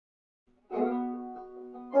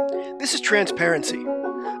This is Transparency,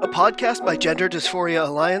 a podcast by Gender Dysphoria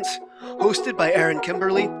Alliance, hosted by Aaron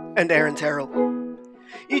Kimberly and Aaron Terrell.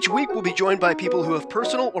 Each week we'll be joined by people who have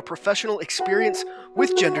personal or professional experience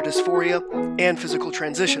with gender dysphoria and physical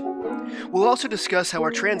transition. We'll also discuss how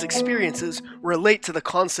our trans experiences relate to the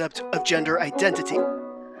concept of gender identity.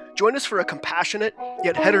 Join us for a compassionate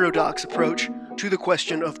yet heterodox approach to the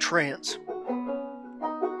question of trans.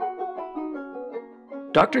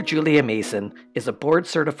 Dr. Julia Mason is a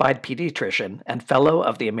board-certified pediatrician and fellow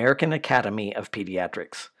of the American Academy of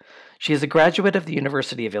Pediatrics. She is a graduate of the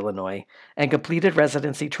University of Illinois and completed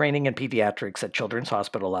residency training in pediatrics at Children's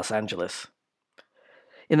Hospital Los Angeles.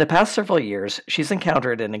 In the past several years, she's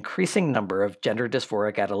encountered an increasing number of gender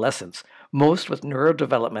dysphoric adolescents, most with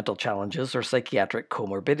neurodevelopmental challenges or psychiatric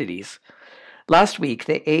comorbidities. Last week,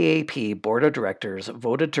 the AAP Board of Directors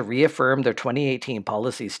voted to reaffirm their 2018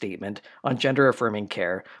 policy statement on gender-affirming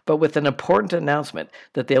care, but with an important announcement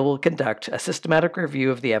that they will conduct a systematic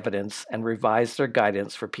review of the evidence and revise their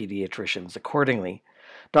guidance for pediatricians accordingly.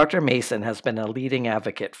 Dr. Mason has been a leading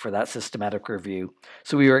advocate for that systematic review,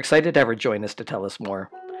 so we were excited to have her join us to tell us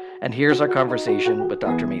more. And here's our conversation with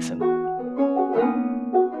Dr. Mason.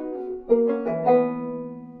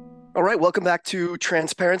 All right, welcome back to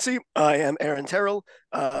Transparency. I am Aaron Terrell,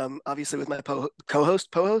 obviously with my co-host,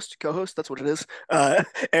 that's what it is,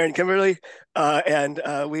 Aaron Kimberly, and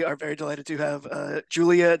we are very delighted to have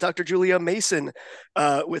Dr. Julia Mason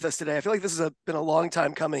with us today. I feel like this has been a long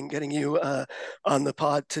time coming, getting you on the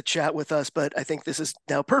pod to chat with us, but I think this is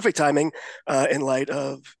now perfect timing in light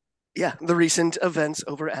of, the recent events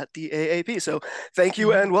over at the AAP. So thank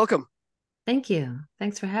you and welcome. Thank you.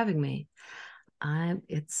 Thanks for having me.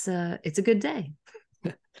 It's a good day.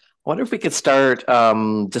 I wonder if we could start,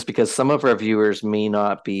 just because some of our viewers may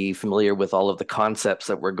not be familiar with all of the concepts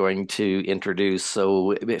that we're going to introduce.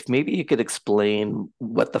 So if maybe you could explain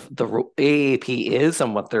what the AAP is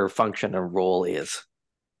and what their function and role is.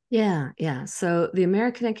 Yeah. So the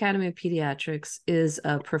American Academy of Pediatrics is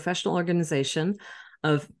a professional organization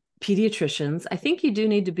of pediatricians. I think you do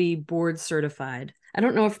need to be board certified. I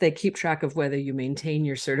don't know if they keep track of whether you maintain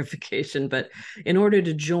your certification, but in order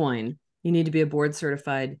to join, you need to be a board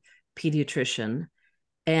certified pediatrician.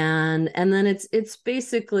 And then it's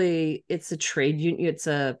basically, it's a trade union, it's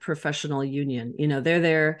a professional union. You know, they're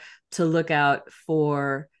there to look out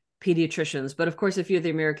for pediatricians. But of course, if you're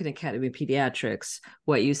the American Academy of Pediatrics,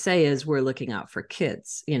 what you say is we're looking out for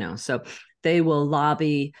kids, so they will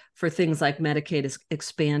lobby for things like Medicaid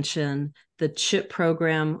expansion, the CHIP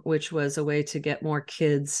program, which was a way to get more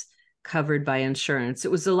kids covered by insurance. It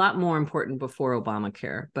was a lot more important before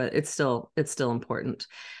Obamacare, but it's still important.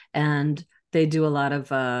 And they do a lot of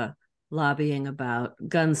lobbying about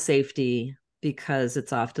gun safety, because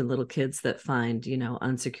it's often little kids that find,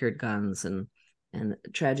 unsecured guns and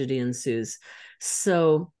tragedy ensues.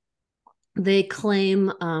 So they claim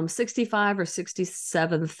 65 or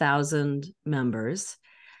 67,000 members,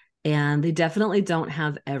 and they definitely don't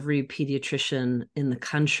have every pediatrician in the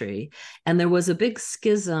country. And there was a big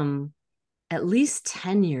schism at least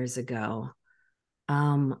 10 years ago.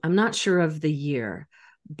 I'm not sure of the year,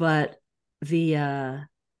 but the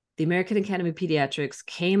American Academy of Pediatrics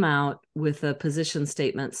came out with a position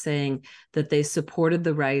statement saying that they supported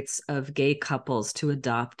the rights of gay couples to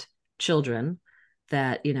adopt children,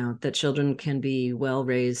 that that children can be well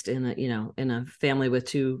raised in a family with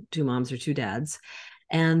two moms or two dads.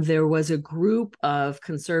 And there was a group of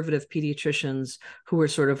conservative pediatricians who were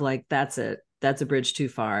sort of like, that's it, that's a bridge too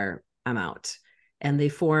far, I'm out. And they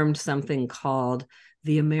formed something called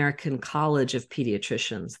the American College of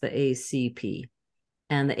Pediatricians, the ACP.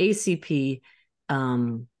 And the ACP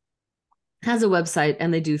has a website,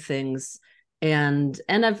 and they do things. And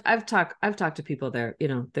I've talked to people there.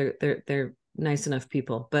 They're nice enough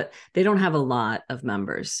people, but they don't have a lot of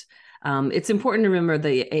members. It's important to remember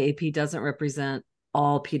the AAP doesn't represent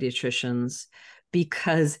all pediatricians,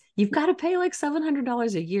 because you've got to pay like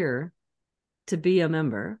 $700 a year to be a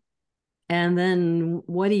member. And then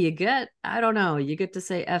what do you get? I don't know. You get to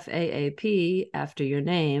say FAAP after your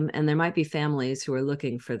name, and there might be families who are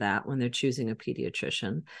looking for that when they're choosing a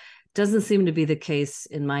pediatrician. Doesn't seem to be the case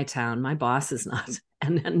in my town. My boss is not,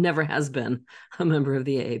 and never has been a member of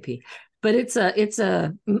the AAP. But it's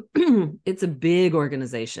a big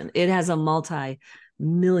organization. It has a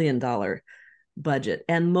multi-million-dollar budget,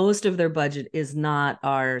 and most of their budget is not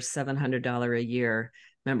our $700 a year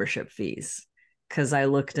membership fees. Because I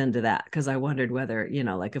looked into that, because I wondered whether,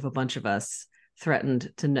 like if a bunch of us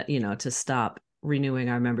threatened to stop renewing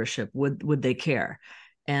our membership, would they care?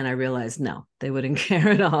 And I realized, no, they wouldn't care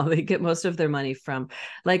at all. They get most of their money from,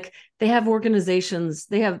 like, they have organizations,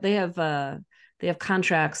 they have They have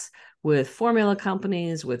contracts with formula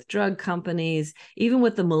companies, with drug companies, even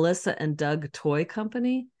with the Melissa and Doug toy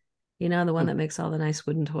company, the one that makes all the nice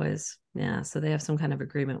wooden toys. Yeah. So they have some kind of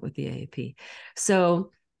agreement with the AAP. So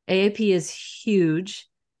AAP is huge,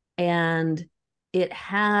 and it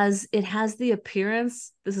has the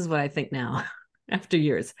appearance. This is what I think now after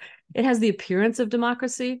years. It has the appearance of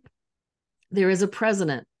democracy. There is a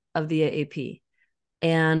president of the AAP,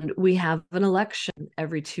 and we have an election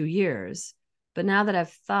every 2 years. But now that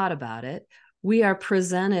I've thought about it, we are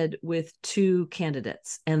presented with 2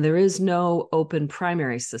 candidates, and there is no open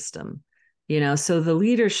primary system. So the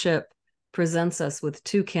leadership presents us with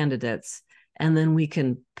 2 candidates, and then we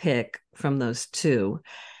can pick from those 2.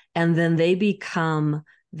 And then they become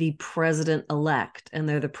the president-elect, and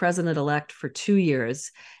they're the president-elect for 2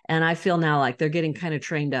 years. And I feel now like they're getting kind of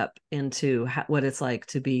trained up into what it's like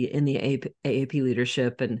to be in the AAP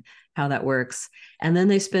leadership and how that works. And then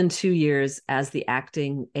they spend 2 years as the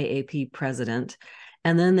acting AAP president.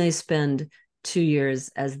 And then they spend 2 years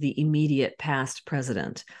as the immediate past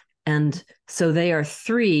president. And so they are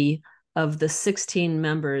 3 of the 16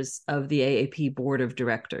 members of the AAP board of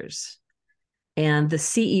directors. And the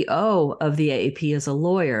CEO of the AAP is a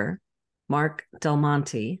lawyer, Mark Del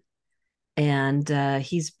Monte. And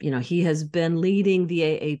he has been leading the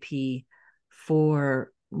AAP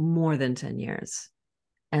for more than 10 years.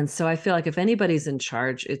 And so I feel like if anybody's in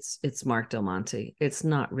charge, it's Mark Del Monte. It's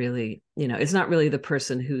not really, the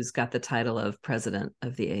person who's got the title of president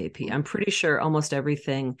of the AAP. I'm pretty sure almost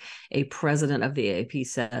everything a president of the AAP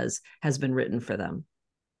says has been written for them.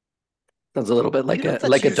 Sounds a little bit like a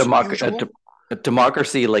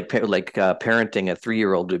democracy, like parenting a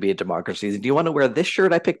 3-year-old would be a democracy. Do you want to wear this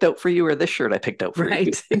shirt I picked out for you, or this shirt I picked out for you?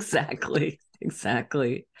 Right, exactly.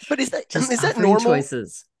 But is that normal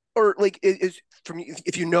choices? Or like is from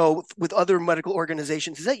if with other medical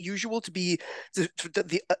organizations, is that usual to be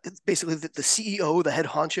basically the CEO, the head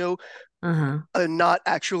honcho, not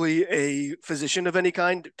actually a physician of any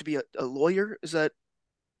kind, to be a lawyer? Is that?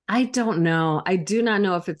 I don't know. I do not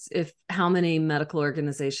know if how many medical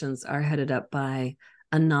organizations are headed up by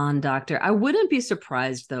a non-doctor. I wouldn't be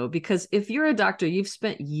surprised though, because if you're a doctor, you've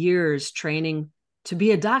spent years training to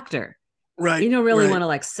be a doctor. Right. You don't really want to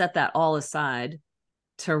like set that all aside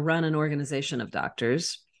to run an organization of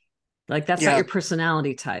doctors. Like that's not your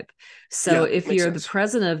personality type. So if you're the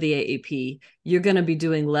president of the AAP, you're going to be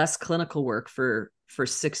doing less clinical work for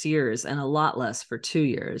 6 years and a lot less for 2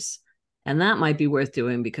 years. And that might be worth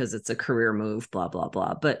doing because it's a career move, blah, blah,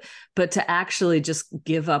 blah. But to actually just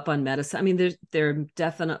give up on medicine, I mean, there are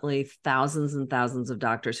definitely thousands and thousands of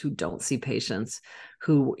doctors who don't see patients,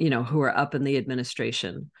 who are up in the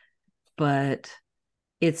administration. But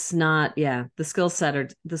it's not, the skill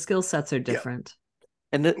sets are different.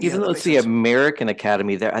 And even though it's the American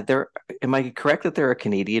Academy, there am I correct that there are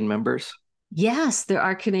Canadian members? Yes, there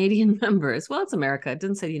are Canadian members. Well, it's America. It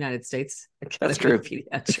didn't say the United States Academy That's true. of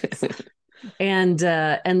Pediatrics. And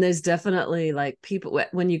there's definitely like people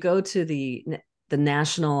when you go to the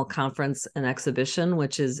National Conference and Exhibition,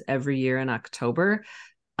 which is every year in October.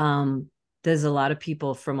 There's a lot of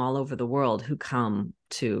people from all over the world who come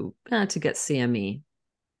to get CME,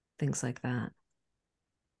 things like that.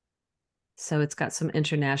 So it's got some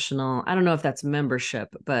international, I don't know if that's membership,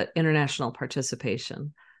 but international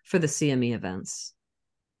participation for the CME events,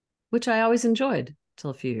 which I always enjoyed till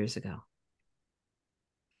a few years ago.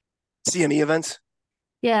 CME events?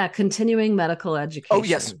 Yeah, continuing medical education. Oh,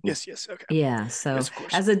 yes. Okay. Yeah, so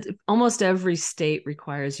yes, almost every state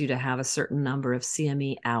requires you to have a certain number of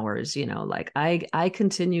CME hours. Like I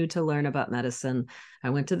continue to learn about medicine. I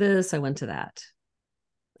went to this, I went to that.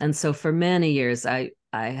 And so for many years, I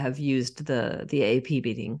have used the AAP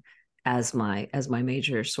meeting as my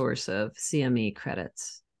major source of CME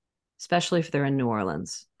credits, especially if they're in New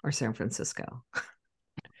Orleans or San Francisco.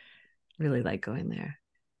 Really like going there.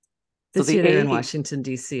 This year they're in Washington,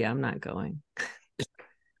 D.C. I'm not going.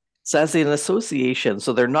 So as an association,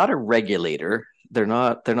 so they're not a regulator. They're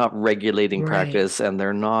not regulating practice, and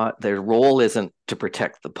their role isn't to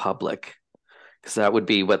protect the public, because that would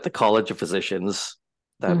be what the College of Physicians,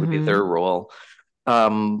 that would be their role.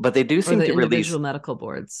 But they do seem to release individual medical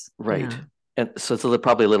boards. Right. Yeah. And so they're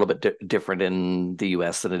probably a little bit different in the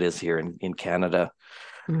US than it is here in Canada.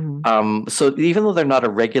 So even though they're not a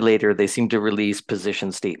regulator, they seem to release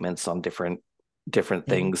position statements on different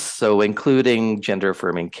things. So including gender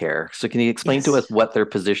affirming care. So can you explain to us what their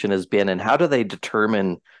position has been, and how do they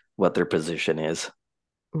determine what their position is?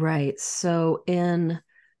 Right. So in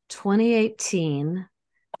 2018,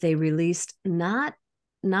 they released not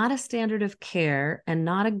a standard of care and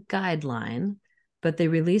not a guideline, but they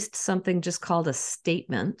released something just called a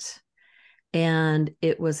statement. And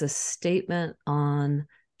it was a statement on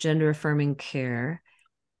gender affirming care.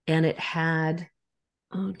 And it had,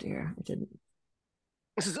 oh dear, I didn't.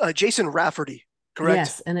 This is Jason Rafferty, correct?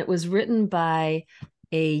 Yes. And it was written by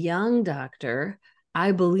a young doctor.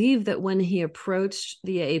 I believe that when he approached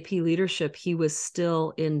the AAP leadership, he was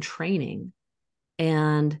still in training.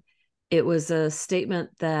 And it was a statement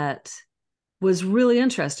that was really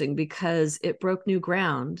interesting because it broke new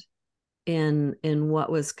ground in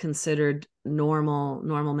what was considered normal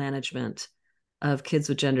management of kids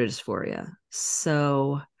with gender dysphoria.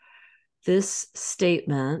 So this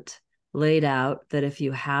statement laid out that if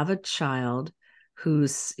you have a child who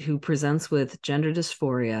presents with gender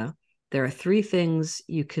dysphoria, there are three things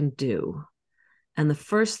you can do. And the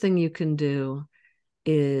first thing you can do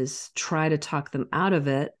is try to talk them out of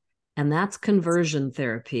it, and that's conversion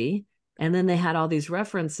therapy. And then they had all these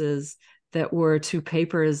references that were to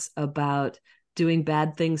papers about doing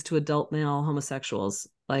bad things to adult male homosexuals,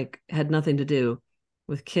 like had nothing to do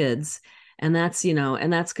with kids. And that's,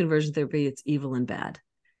 and that's conversion therapy. It's evil and bad.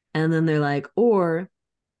 And then they're like, or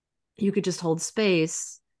you could just hold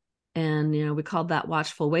space. And, we called that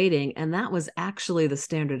watchful waiting. And that was actually the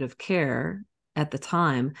standard of care at the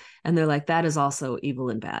time. And they're like, that is also evil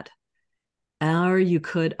and bad. Or you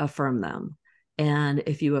could affirm them. And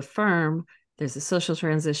if you affirm, there's a social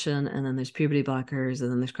transition, and then there's puberty blockers,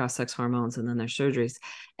 and then there's cross-sex hormones, and then there's surgeries.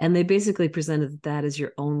 And they basically presented that as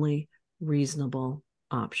your only reasonable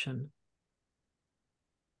option.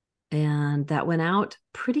 And that went out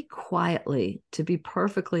pretty quietly, to be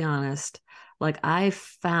perfectly honest. Like I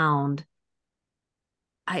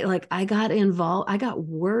got involved, I got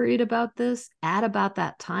worried about this at about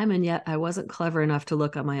that time, and yet I wasn't clever enough to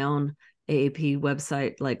look at my own AAP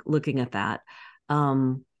website, like looking at that.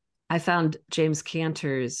 I found James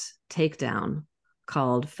Cantor's takedown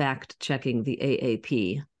called Fact Checking the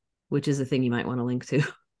AAP, which is a thing you might want to link to,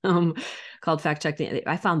 called Fact Checking.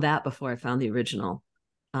 I found that before I found the original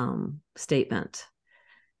statement.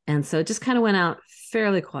 And so it just kind of went out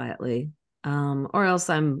fairly quietly, or else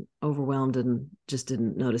I'm overwhelmed and just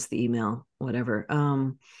didn't notice the email, whatever.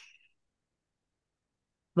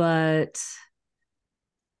 But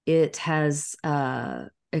it has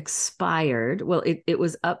expired. Well, it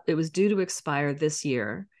was due to expire this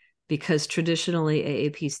year because traditionally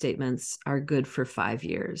AAP statements are good for 5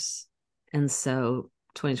 years. And so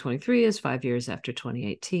 2023 is 5 years after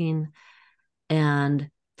 2018. And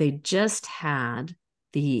they just had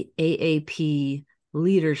the AAP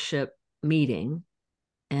leadership meeting,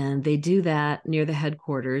 and they do that near the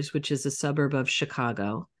headquarters, which is a suburb of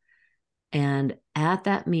Chicago. And at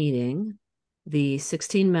that meeting, the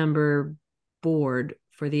 16-member board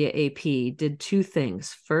for the AAP did two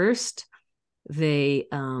things. First, they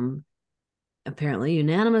apparently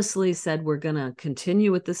unanimously said, we're going to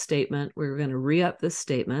continue with the statement. We're going to re-up this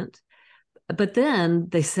statement. But then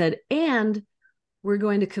they said, and we're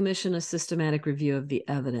going to commission a systematic review of the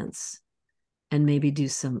evidence and maybe do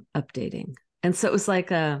some updating. And so it was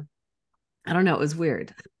like I don't know, it was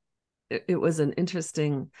weird. It was an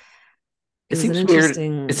interesting. It seems weird.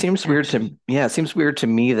 It seems weird action. it seems weird to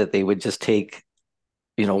me that they would just take,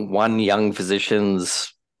 one young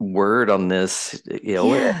physician's word on this,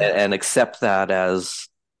 and accept that as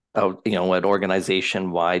an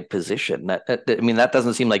organization-wide position. That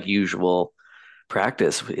doesn't seem like usual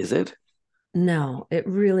practice, is it? No, it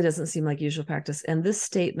really doesn't seem like usual practice. And this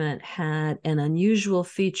statement had an unusual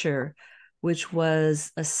feature, which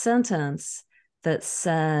was a sentence that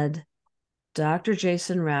said, Dr.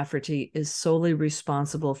 Jason Rafferty is solely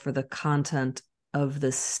responsible for the content of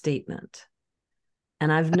this statement.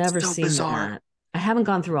 And I've never so seen bizarre. that. I haven't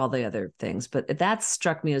gone through all the other things, but that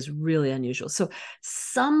struck me as really unusual. So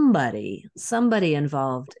somebody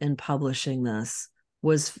involved in publishing this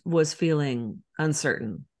was feeling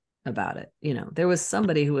uncertain about it. There was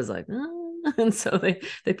somebody who was like, and so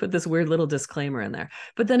they put this weird little disclaimer in there.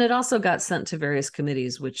 But then it also got sent to various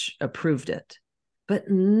committees which approved it. But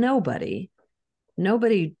nobody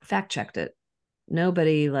fact checked it.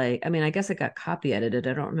 Nobody I guess it got copy edited.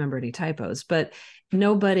 I don't remember any typos, but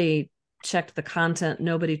nobody checked the content.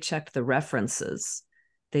 Nobody checked the references.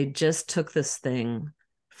 They just took this thing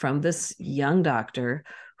from this young doctor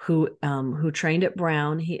who trained at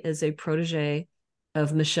Brown. He is a protege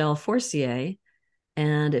of Michelle Forcier.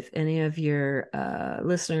 And if any of your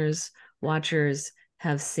listeners, watchers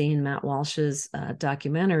have seen Matt Walsh's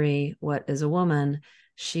documentary, What is a Woman?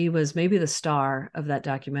 She was maybe the star of that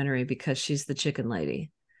documentary because she's the chicken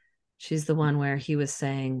lady. She's the one where he was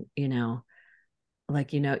saying, the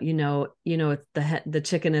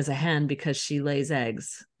chicken is a hen because she lays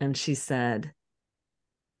eggs. And she said,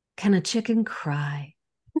 can a chicken cry?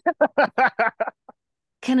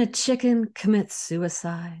 Can a chicken commit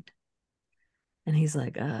suicide? And he's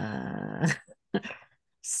like,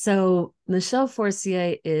 So Michelle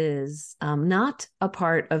Forcier is not a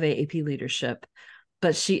part of AAP leadership,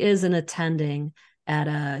 but she is an attending at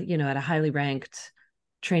a highly ranked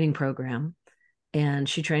training program, and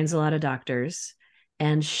she trains a lot of doctors.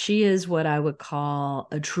 And she is what I would call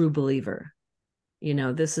a true believer.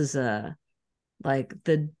 This is a like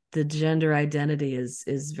the gender identity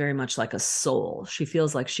is very much like a soul. She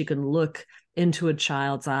feels like she can look into a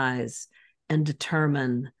child's eyes and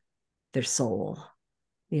determine their soul,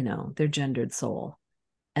 their gendered soul.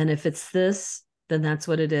 And if it's this, then that's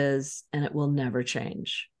what it is, and it will never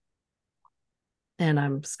change. And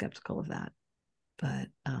I'm skeptical of that. But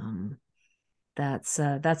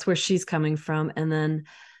that's where she's coming from. And then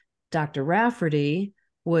Dr. Rafferty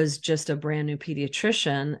was just a brand new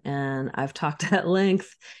pediatrician, and I've talked at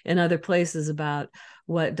length in other places about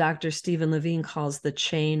what Dr. Stephen Levine calls the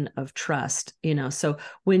chain of trust. So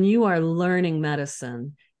when you are learning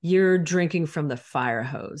medicine, you're drinking from the fire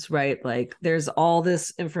hose, right? Like there's all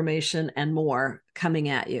this information and more coming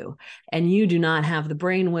at you, and you do not have the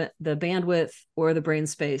bandwidth or the brain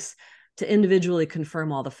space to individually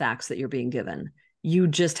confirm all the facts that you're being given. You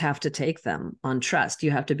just have to take them on trust.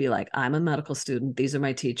 You have to be like, I'm a medical student. These are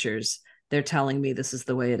my teachers. They're telling me this is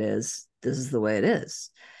the way it is. This is the way it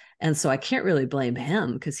is. And so I can't really blame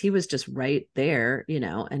him because he was just right there,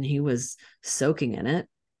 and he was soaking in it.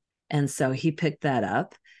 And so he picked that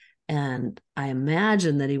up. And I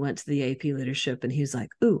imagine that he went to the AP leadership and he's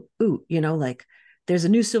like, ooh, like there's a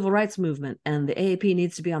new civil rights movement and the AAP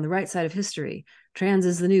needs to be on the right side of history. Trans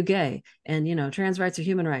is the new gay, and trans rights are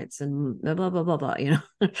human rights, and blah blah blah blah blah.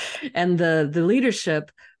 And the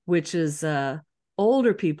leadership, which is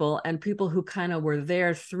older people and people who kind of were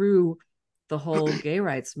there through the whole gay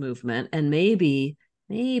rights movement, and maybe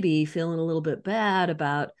feeling a little bit bad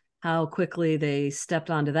about how quickly they stepped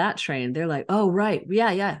onto that train. They're like, oh right,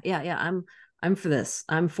 yeah. I'm for this.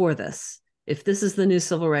 I'm for this. If this is the new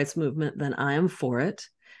civil rights movement, then I am for it.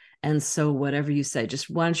 And so whatever you say, just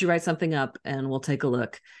why don't you write something up and we'll take a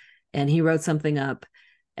look. And he wrote something up,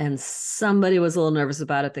 and somebody was a little nervous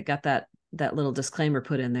about it that got that little disclaimer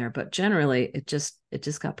put in there. But generally it just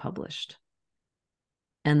got published.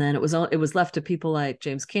 And then it was left to people like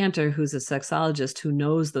James Cantor, who's a sexologist who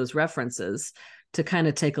knows those references, to kind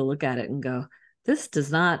of take a look at it and go, this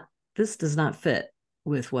does not fit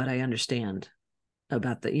with what I understand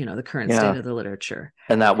about the current state of the literature.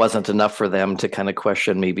 And that wasn't enough for them to kind of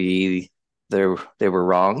question maybe they were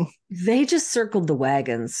wrong. They just circled the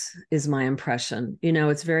wagons, is my impression.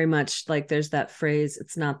 It's very much like there's that phrase,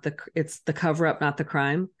 it's the cover up, not the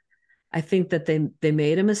crime. I think that they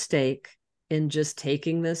made a mistake in just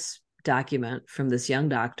taking this document from this young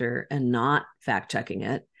doctor and not fact checking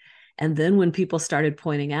it. And then when people started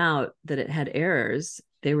pointing out that it had errors,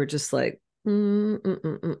 they were just like,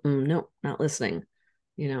 no, not listening.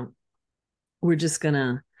 We're just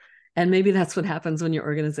gonna, and maybe that's what happens when your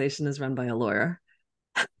organization is run by a lawyer.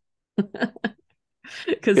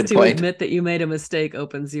 Because to admit that you made a mistake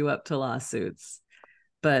opens you up to lawsuits.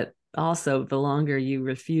 But also, the longer you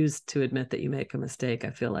refuse to admit that you make a mistake,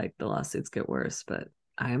 I feel like the lawsuits get worse. But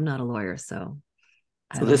I am not a lawyer, so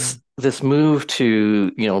this move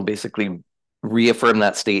to basically reaffirm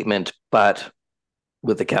that statement, but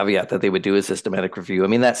with the caveat that they would do a systematic review. I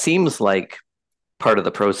mean, that seems like part of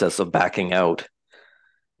the process of backing out.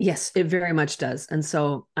 Yes, it very much does. And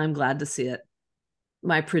so I'm glad to see it.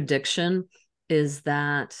 My prediction is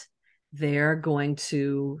that they're going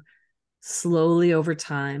to slowly over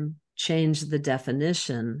time change the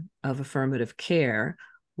definition of affirmative care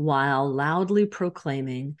while loudly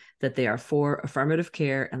proclaiming that they are for affirmative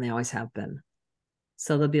care, and they always have been.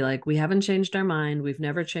 So they'll be like, we haven't changed our mind. We've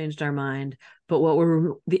never changed our mind. But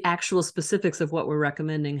the actual specifics of what we're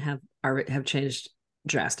recommending have changed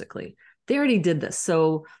drastically. They already did this.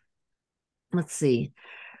 So let's see.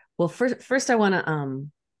 Well, first I want to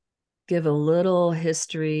give a little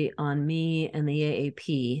history on me and the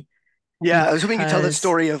AAP. Yeah, I was hoping you tell the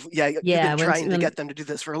story of, you've been trying to get them to do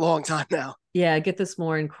this for a long time now. Yeah, get this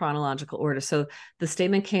more in chronological order. So the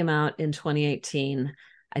statement came out in 2018.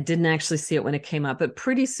 I didn't actually see it when it came out, but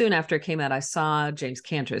pretty soon after it came out, I saw James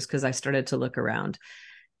Cantor's because I started to look around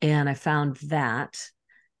and I found that.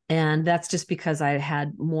 And that's just because I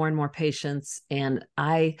had more and more patients. And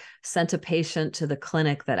I sent a patient to the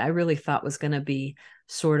clinic that I really thought was going to be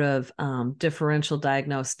sort of differential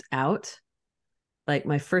diagnosed out. Like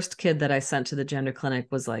my first kid that I sent to the gender clinic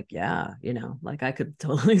was like, yeah, like I could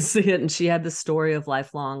totally see it. And she had the story of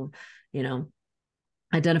lifelong,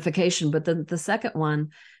 identification. But then the second one,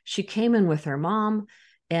 she came in with her mom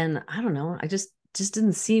And I don't know, I just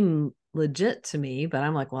didn't seem legit to me, but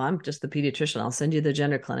I'm like, well, I'm just the pediatrician. I'll send you the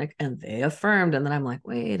gender clinic. And they affirmed. And then I'm like,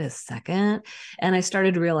 wait a second. And I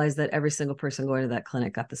started to realize that every single person going to that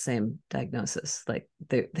clinic got the same diagnosis. Like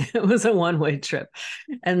it was a one-way trip.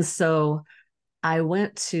 And so I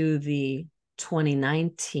went to the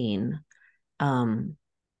 2019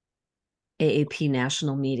 AAP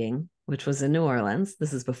national meeting, which was in New Orleans.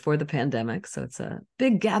 This is before the pandemic. So it's a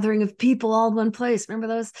big gathering of people all in one place. Remember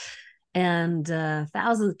those? And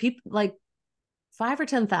thousands of people, like 5 or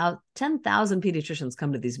 10,000 pediatricians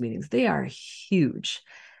come to these meetings. They are huge.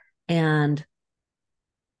 And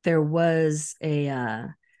there was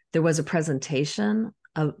a presentation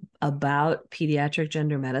about pediatric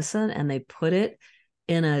gender medicine, and they put it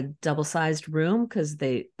in a double-sized room because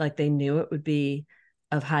they knew it would be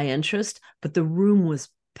of high interest, but the room was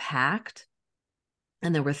packed.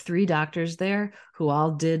 And there were 3 doctors there who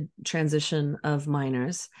all did transition of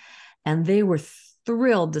minors. And they were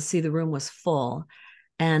thrilled to see the room was full.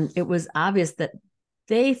 And it was obvious that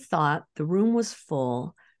they thought the room was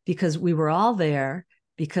full because we were all there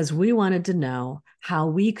because we wanted to know how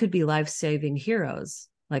we could be life-saving heroes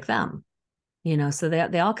like them. So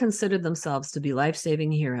they all considered themselves to be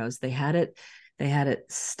life-saving heroes. They had it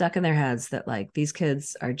stuck in their heads that like these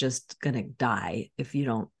kids are just gonna die if you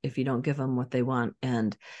don't give them what they want.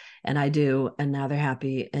 And I do, and now they're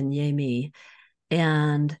happy, and yay me.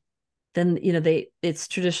 And then it's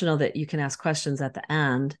traditional that you can ask questions at the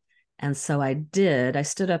end. And so I did. I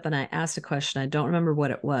stood up and I asked a question. I don't remember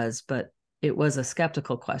what it was, but it was a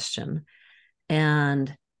skeptical question.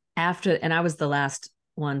 And I was the last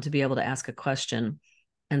one to be able to ask a question.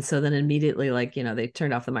 And so then immediately, they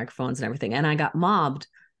turned off the microphones and everything. And I got mobbed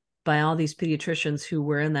by all these pediatricians who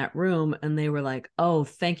were in that room. And they were like, oh,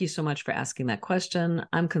 thank you so much for asking that question.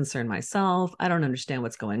 I'm concerned myself. I don't understand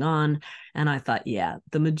what's going on. And I thought, yeah,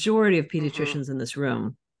 the majority of pediatricians in this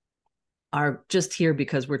room are just here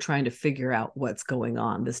because we're trying to figure out what's going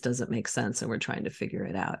on. This doesn't make sense, and we're trying to figure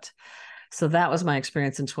it out. So that was my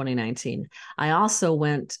experience in 2019. I also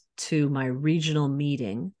went to my regional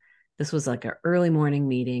meeting. This was like an early morning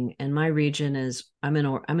meeting, and my region is I'm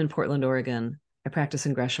in Portland, Oregon. I practice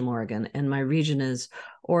in Gresham, Oregon, and my region is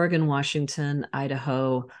Oregon, Washington,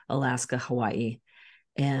 Idaho, Alaska, Hawaii.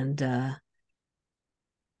 And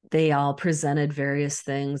they all presented various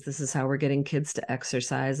things. This is how we're getting kids to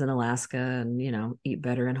exercise in Alaska and, eat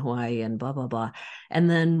better in Hawaii and blah, blah, blah. And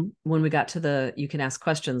then when we got to the you can ask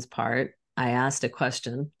questions part, I asked a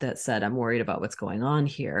question that said, I'm worried about what's going on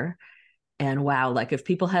here. And wow, like if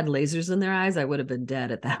people had lasers in their eyes, I would have been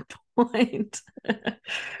dead at that point.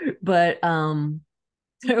 But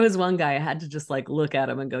there was one guy I had to just look at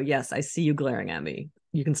him and go, yes, I see you glaring at me.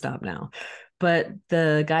 You can stop now. But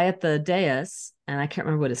the guy at the dais, and I can't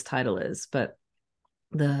remember what his title is, but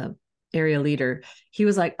the area leader, he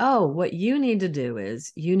was like, oh, what you need to do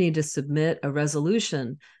is you need to submit a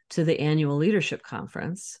resolution to the annual leadership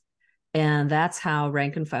conference. And that's how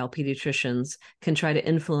rank and file pediatricians can try to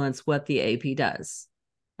influence what the AP does.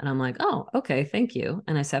 And I'm like, oh, okay, thank you.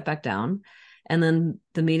 And I sat back down. And then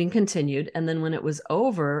the meeting continued. And then when it was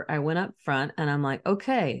over, I went up front and I'm like,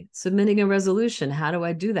 okay, submitting a resolution. How do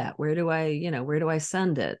I do that? Where do I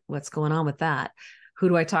send it? What's going on with that? Who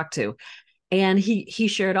do I talk to? And he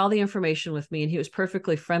shared all the information with me, and he was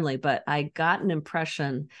perfectly friendly. But I got an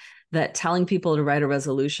impression that telling people to write a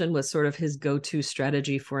resolution was sort of his go-to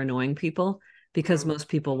strategy for annoying people, because most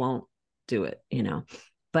people won't do it,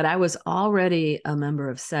 But I was already a member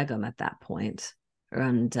of SEGM at that point.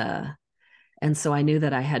 And so I knew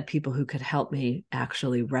that I had people who could help me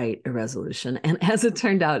actually write a resolution. And as it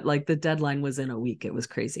turned out, the deadline was in a week. It was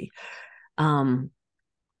crazy.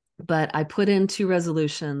 But I put in 2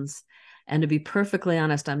 resolutions. And to be perfectly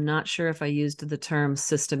honest, I'm not sure if I used the term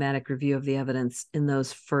systematic review of the evidence in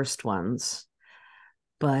those first ones.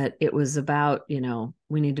 But it was about,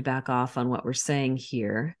 we need to back off on what we're saying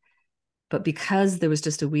here. But because there was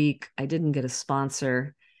just a week, I didn't get a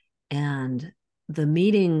sponsor. And the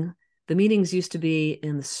meetings used to be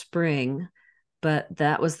in the spring, but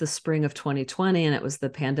that was the spring of 2020, and it was the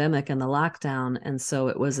pandemic and the lockdown. And so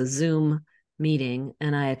it was a Zoom meeting,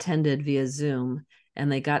 and I attended via Zoom. And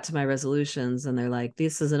they got to my resolutions and they're like,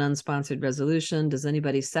 this is an unsponsored resolution. Does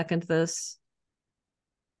anybody second this?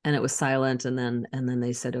 And it was silent. And then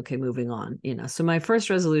they said, okay, moving on. So my first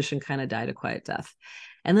resolution kind of died a quiet death.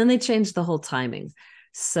 And then they changed the whole timing.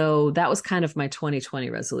 So that was kind of my 2020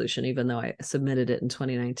 resolution, even though I submitted it in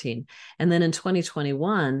 2019. And then in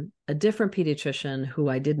 2021, a different pediatrician who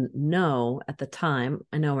I didn't know at the time,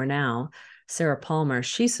 I know her now, Sarah Palmer,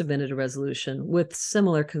 she submitted a resolution with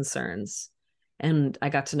similar concerns. And I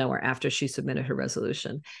got to know her after she submitted her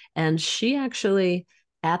resolution. And she actually,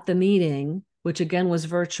 at the meeting, which again was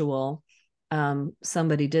virtual,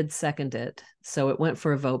 somebody did second it. So it went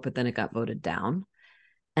for a vote, but then it got voted down.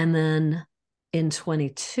 And then in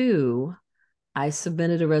 22, I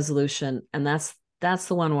submitted a resolution, and that's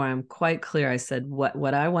the one where I'm quite clear. I said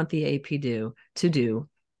what I want the AP to do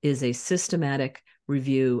is a systematic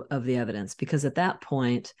review of the evidence, because at that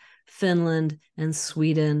point, Finland and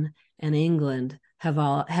Sweden and England had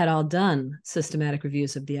all done systematic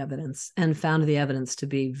reviews of the evidence and found the evidence to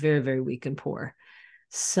be very, very weak and poor.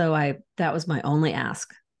 So that was my only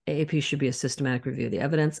ask. AAP should be a systematic review of the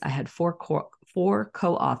evidence. I had four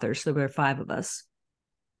co-authors, so there were 5 of us,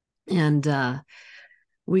 and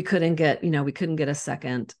we couldn't get a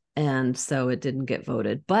second, and so it didn't get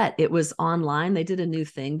voted. But it was online. They did a new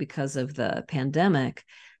thing because of the pandemic.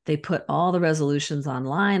 They put all the resolutions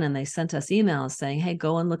online, and they sent us emails saying, hey,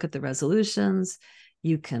 go and look at the resolutions.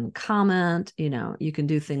 You can comment, you can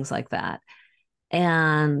do things like that.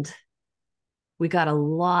 And we got a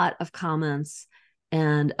lot of comments.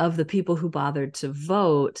 And of the people who bothered to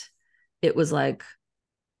vote, it was like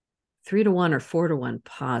 3-1 or 4-1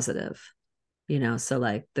 positive. So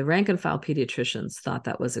like the rank and file pediatricians thought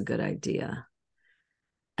that was a good idea.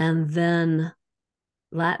 And then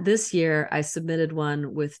this year I submitted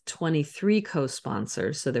one with 23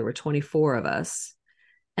 co-sponsors. So there were 24 of us.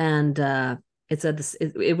 And it said this,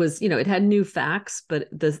 it was, it had new facts, but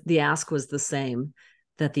the ask was the same,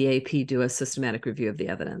 that the AP do a systematic review of the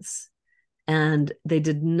evidence. And they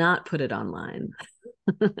did not put it online.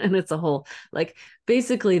 And it's a whole, like,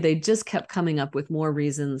 basically they just kept coming up with more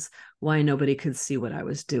reasons why nobody could see what I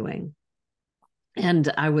was doing.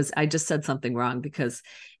 And I just said something wrong, because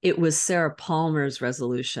it was Sarah Palmer's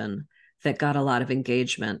resolution that got a lot of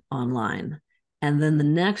engagement online. And then the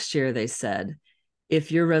next year they said,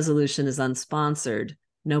 if your resolution is unsponsored,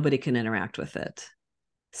 nobody can interact with it.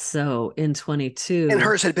 So in 22. And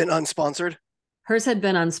hers had been unsponsored? Hers had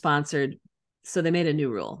been unsponsored. So they made a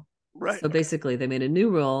new rule. Right. So basically they made a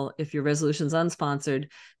new rule. If your resolution's unsponsored,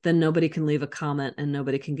 then nobody can leave a comment and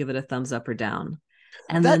nobody can give it a thumbs up or down.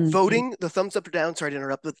 And that then voting, the thumbs up or down, sorry to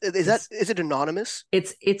interrupt, but is it anonymous?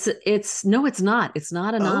 No, it's not. It's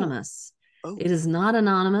not anonymous. Oh. It is not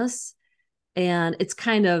anonymous. And it's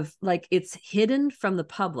kind of like it's hidden from the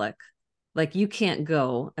public. Like you can't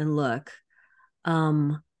go and look.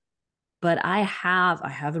 But I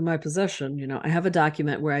have in my possession, I have a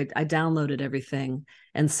document where I downloaded everything.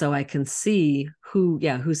 And so I can see who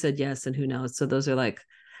said yes and who knows. So those are like,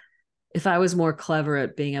 if I was more clever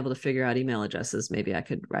at being able to figure out email addresses, maybe I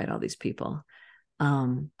could write all these people.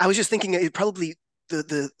 I was just thinking it probably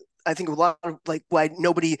I think a lot of like why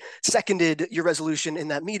nobody seconded your resolution in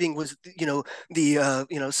that meeting was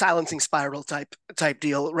the silencing spiral type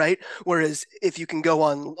deal, right? Whereas if you can go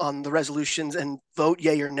on the resolutions and vote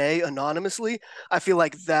yay or nay anonymously, I feel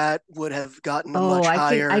like that would have gotten a much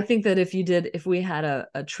higher. I think that if we had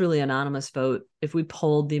a truly anonymous vote, if we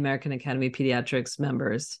polled the American Academy of Pediatrics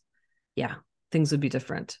members, yeah, things would be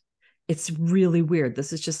different. It's really weird.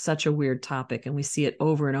 This is just such a weird topic, and we see it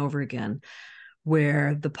over and over again,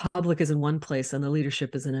 where the public is in one place and the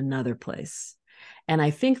leadership is in another place. And I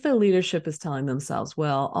think the leadership is telling themselves,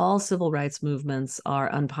 well, all civil rights movements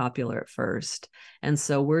are unpopular at first, and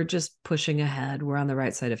so we're just pushing ahead. We're on the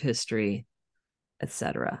right side of history,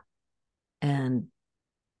 etc. And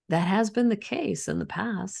that has been the case in the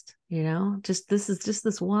past.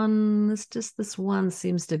 This one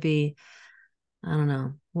seems to be, I don't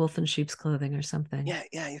know, wolf in sheep's clothing or something. Yeah.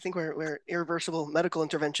 You think where irreversible medical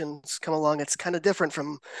interventions come along, it's kind of different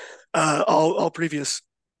from all previous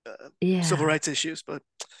civil rights issues. But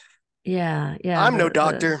yeah, I'm no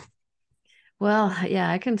doctor.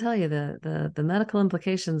 I can tell you the medical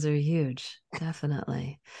implications are huge,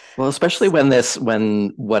 definitely. Well, especially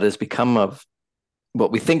when what has become of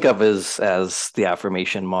what we think of as the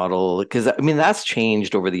affirmation model, because I mean that's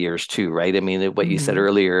changed over the years too, right? I mean, what you said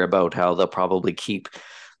earlier about how they'll probably keep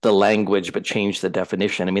the language but change the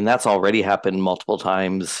definition. I mean, that's already happened multiple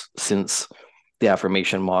times since the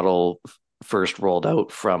affirmation model first rolled out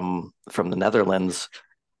from the Netherlands,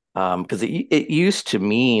 because it used to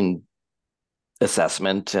mean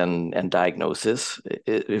assessment and diagnosis,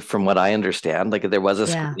 from what I understand. Like there was a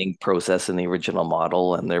screening process in the original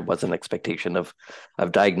model, and there was an expectation of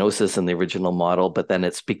diagnosis in the original model, but then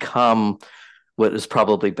it's become what is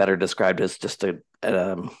probably better described as just a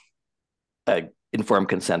informed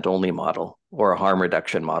consent only model, or a harm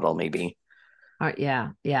reduction model, maybe. Yeah.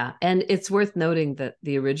 And it's worth noting that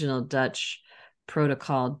the original Dutch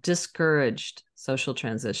protocol discouraged social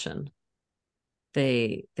transition.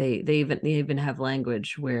 They even have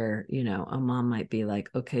language where, a mom might be like,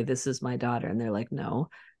 okay, this is my daughter, and they're like, no,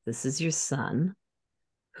 this is your son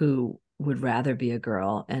who would rather be a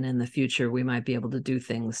girl, and in the future we might be able to do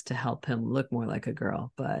things to help him look more like a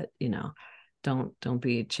girl, but don't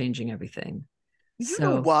be changing everything. Do you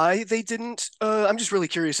know So why they didn't? I'm just really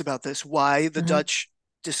curious about this. Why the uh-huh. Dutch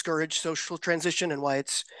discourage social transition and why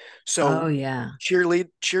it's Oh so yeah.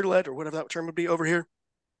 cheer-led, or whatever that term would be over here.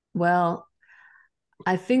 Well,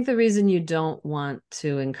 I think the reason you don't want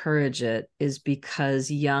to encourage it is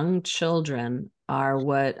because young children are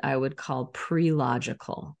what I would call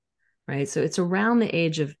pre-logical, right? So it's around the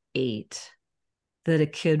age of 8 that a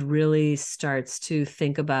kid really starts to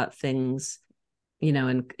think about things,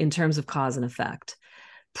 in terms of cause and effect.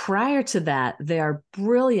 Prior to that, they are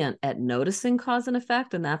brilliant at noticing cause and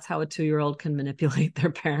effect, and that's how a 2-year-old can manipulate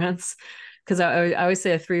their parents. Because I always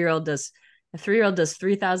say a 3-year-old does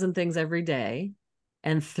 3,000 things every day,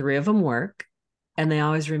 and 3 of them work, and they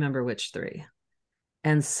always remember which 3.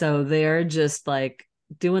 And so they're just like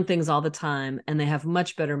doing things all the time, and they have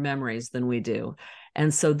much better memories than we do.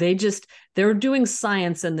 And so they're doing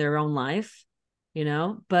science in their own life,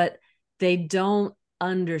 but they don't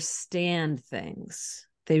understand things.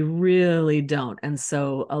 They really don't. And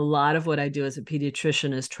so a lot of what I do as a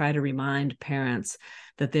pediatrician is try to remind parents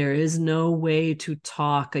that there is no way to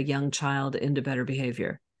talk a young child into better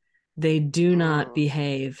behavior. They do not Mm.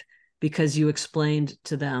 behave because you explained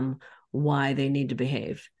to them why they need to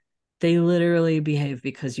behave. They literally behave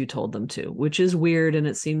because you told them to, which is weird and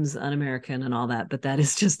it seems un-American and all that, but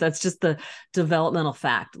that's just the developmental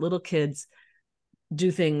fact. Little kids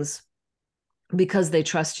do things because they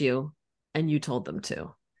trust you and you told them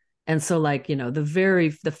to. And so, like,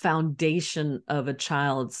 the foundation of a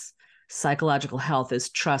child's psychological health is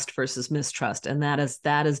trust versus mistrust, and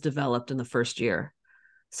that is developed in the first year.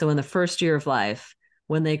 So in the first year of life,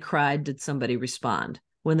 when they cried, did somebody respond?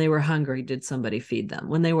 When they were hungry, did somebody feed them?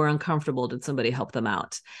 When they were uncomfortable, did somebody help them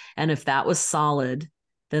out? And if that was solid,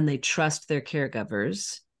 then they trust their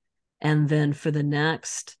caregivers. And then for the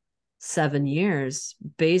next 7 years,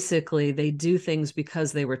 basically they do things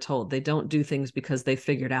because they were told. They don't do things because they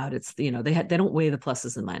figured out they don't weigh the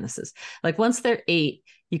pluses and minuses. Like once they're 8,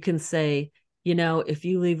 you can say, if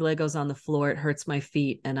you leave Legos on the floor, it hurts my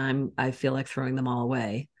feet and I feel like throwing them all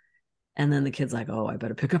away. And then the kid's like, oh, I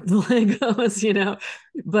better pick up the Legos.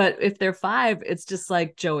 But if they're 5, it's just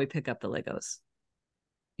like, Joey, pick up the Legos,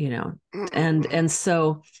 you know. And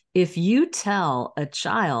so if you tell a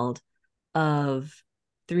child of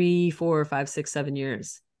 3, 4, 5, 6, 7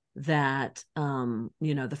 years that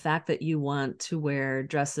the fact that you want to wear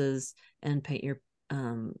dresses and paint your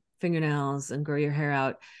fingernails and grow your hair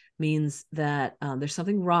out means that there's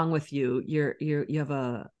something wrong with you. You have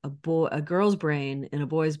a girl's brain in a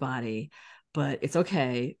boy's body, but it's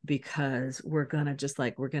okay because we'll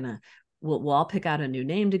all pick out a new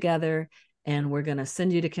name together, and we're gonna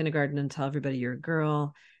send you to kindergarten and tell everybody you're a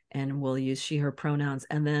girl, and we'll use she her pronouns,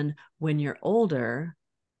 and then when you're older,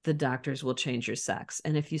 the doctors will change your sex.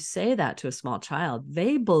 And if you say that to a small child,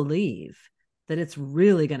 they believe that it's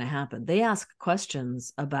really going to happen. They ask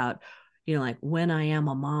questions about, like when I am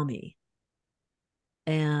a mommy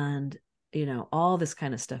and, all this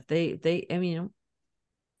kind of stuff. They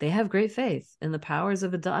have great faith in the powers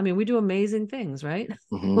of adult. I mean, we do amazing things, right?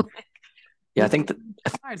 Mm-hmm. Like, Yeah, we fly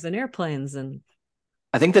cars and airplanes and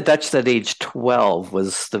I think the Dutch said age 12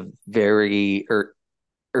 was the very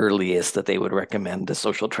earliest that they would recommend a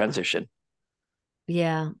social transition.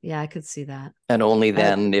 yeah, I could see that. And only Uh,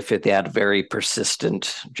 then if they had very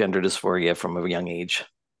persistent gender dysphoria from a young age.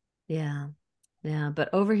 yeah, yeah.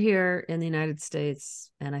 But over here in the United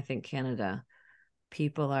States and I think Canada,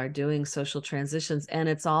 people are doing social transitions, and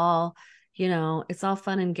it's all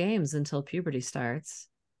fun and games until puberty starts.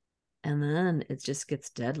 And then it just gets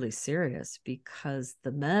deadly serious because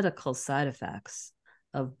the medical side effects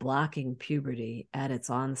of blocking puberty at its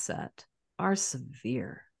onset are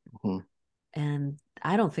severe. Mm-hmm. And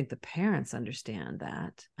I don't think the parents understand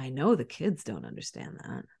that. I know the kids don't understand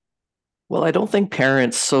that. Well, I don't think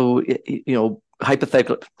parents, so,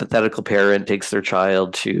 hypothetical parent takes their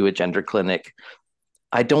child to a gender clinic.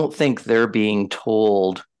 I don't think they're being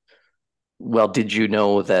told, well, did you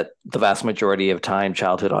know that the vast majority of time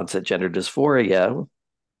childhood onset gender dysphoria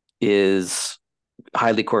is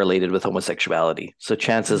highly correlated with homosexuality? So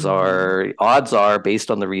odds are, based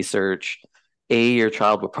on the research, A, your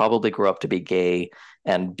child will probably grow up to be gay,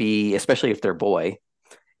 and B, especially if they're boy,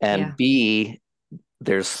 and Yeah. B,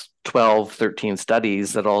 there's 12, 13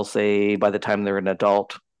 studies that all say by the time they're an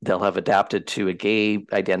adult, they'll have adapted to a gay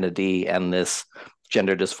identity and this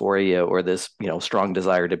gender dysphoria or this, strong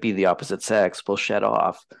desire to be the opposite sex will shed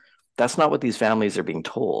off. That's not what these families are being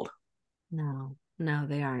told. No,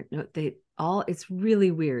 they aren't. No, they all. It's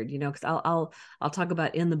really weird, because I'll talk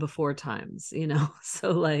about in the before times,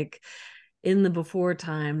 So like in the before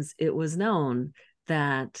times, it was known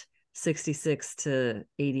that 66 to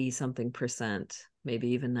 80 something percent, maybe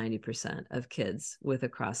even 90% of kids with a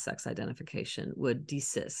cross-sex identification would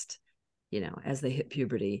desist, as they hit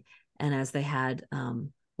puberty and as they had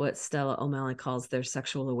what Stella O'Malley calls their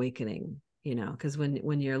sexual awakening, because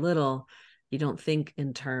when you're little, you don't think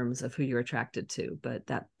in terms of who you're attracted to, but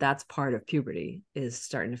that's part of puberty, is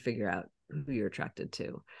starting to figure out who you're attracted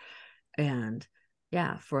to. And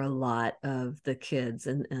yeah, for a lot of the kids,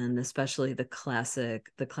 and especially the classic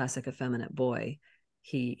effeminate boy,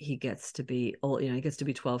 he gets to be old, he gets to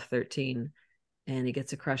be 12, 13, and he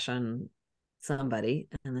gets a crush on somebody,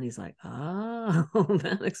 and then he's like, oh,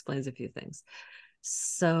 that explains a few things.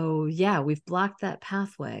 So yeah, we've blocked that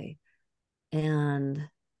pathway. And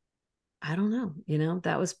I don't know,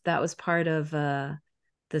 that was part of the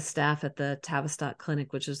staff at the Tavistock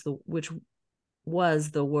Clinic, which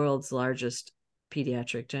was the world's largest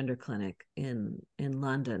pediatric gender clinic in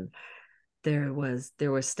London. There was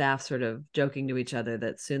staff sort of joking to each other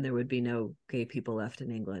that soon there would be no gay people left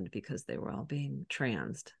in England because they were all being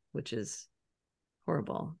transed, which is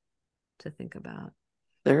horrible to think about.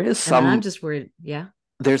 There is And then I'm some just worried. Yeah.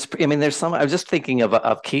 there's some. I was just thinking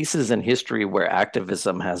of cases in history where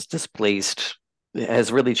activism has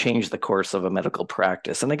really changed the course of a medical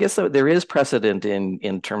practice. And I guess there is precedent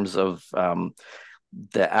in terms of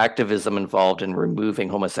the activism involved in removing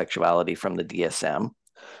homosexuality from the DSM.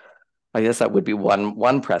 I guess that would be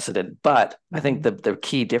one precedent, but I think the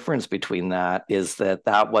key difference between that is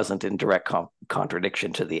that wasn't in direct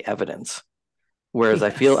contradiction to the evidence. Whereas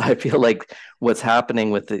Yes. I feel like what's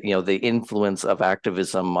happening with the influence of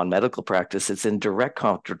activism on medical practice, it's in direct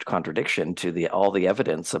contradiction to all the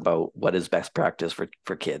evidence about what is best practice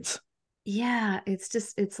for kids. Yeah,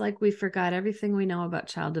 it's like we forgot everything we know about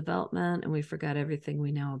child development, and we forgot everything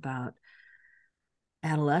we know about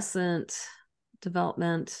adolescent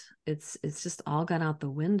development. It's just all gone out the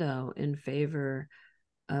window in favor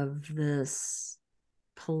of this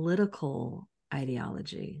political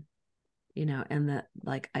ideology, and that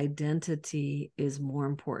like identity is more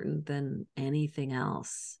important than anything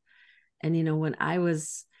else. And when I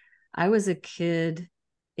was a kid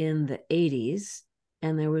in the 80s,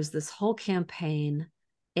 and there was this whole campaign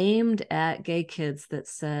aimed at gay kids that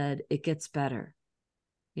said it gets better.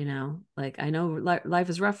 Like, I know life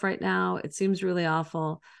is rough right now, it seems really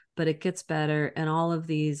awful, but it gets better. And all of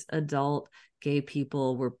these adult gay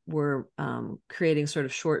people were creating sort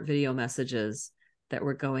of short video messages that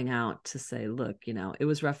were going out to say, look, it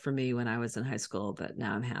was rough for me when I was in high school, but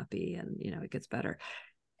now I'm happy, and it gets better.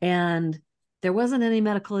 And there wasn't any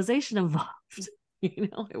medicalization involved.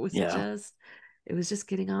 It was Yeah. just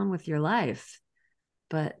getting on with your life.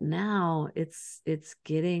 But now it's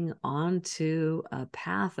getting onto a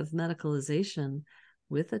path of medicalization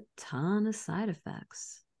with a ton of side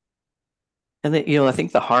effects. And I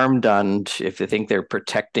think the harm done, if they think they're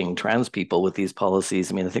protecting trans people with these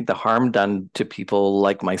policies, I mean, I think the harm done to people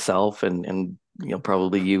like myself and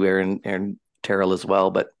probably you, Aaron Terrell as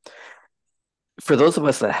well, but for those of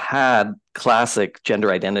us that had classic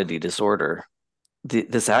gender identity disorder,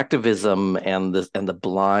 this activism and the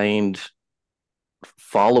blind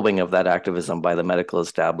following of that activism by the medical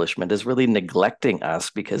establishment is really neglecting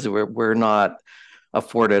us because we're not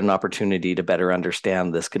afforded an opportunity to better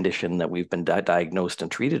understand this condition that we've been diagnosed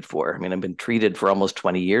and treated for. I mean, I've been treated for almost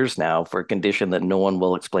 20 years now for a condition that no one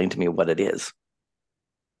will explain to me what it is.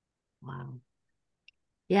 Wow.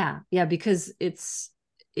 Yeah, because it's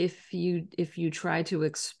if you try to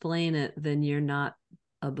explain it, then you're not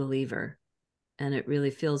a believer, and it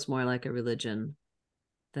really feels more like a religion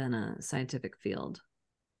than a scientific field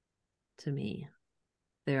to me.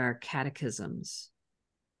 There are catechisms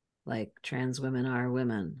like trans women are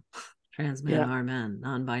women, trans men are men,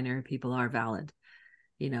 non-binary people are valid.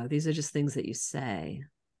 These are just things that you say,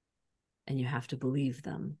 and you have to believe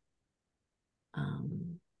them.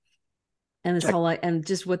 And this whole, and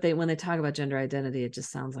just when they talk about gender identity, it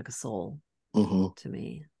just sounds like a soul to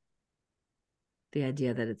me. The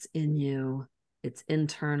idea that it's in you, it's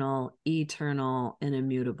internal, eternal, and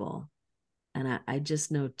immutable. And I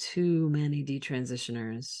just know too many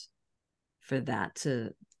detransitioners for that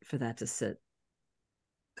to sit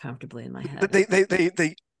comfortably in my head.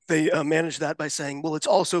 They manage that by saying, well, it's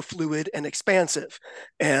also fluid and expansive,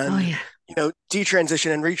 and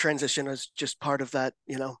detransition and retransition is just part of that.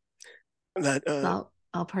 That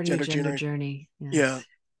all part of your gender gender journey. Yeah.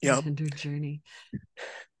 Yep. Gender journey.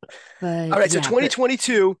 All But right. So yeah, but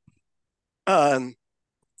 2022, um,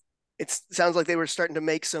 it sounds like they were starting to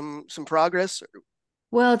make some progress.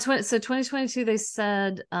 well, so 2022 they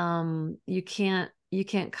said you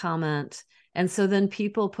can't comment. And so then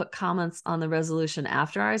people put comments on the resolution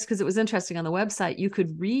after ours because it was interesting on the website. You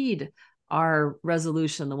could read our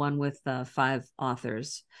resolution, the one with 5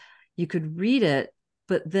 authors. You could read it,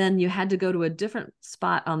 but then you had to go to a different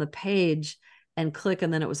spot on the page and click,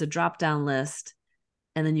 and then it was a drop down list,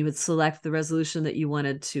 and then you would select the resolution that you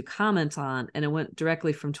wanted to comment on, and it went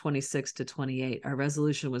directly from 26 to 28. Our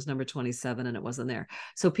resolution was number 27 and it wasn't there.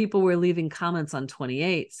 So people were leaving comments on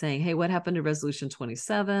 28 saying, hey, what happened to resolution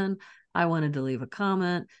 27? I wanted to leave a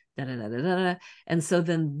comment. Da, da, da, da, da. And so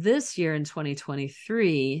then this year in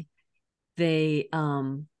 2023, they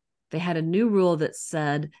had a new rule that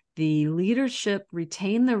said the leadership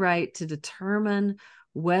retain the right to determine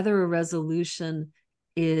whether a resolution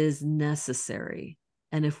is necessary.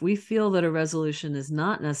 And if we feel that a resolution is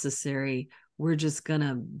not necessary, we're just going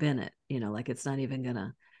to bin it, like it's not even going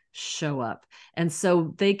to show up. And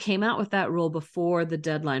so they came out with that rule before the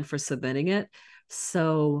deadline for submitting it.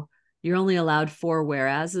 So you're only allowed 4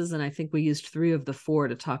 whereases, and I think we used 3 of the 4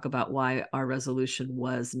 to talk about why our resolution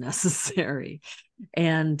was necessary.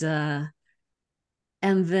 And then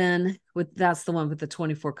that's the one with the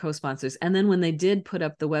 24 co-sponsors. And then when they did put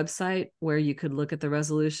up the website where you could look at the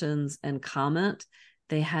resolutions and comment,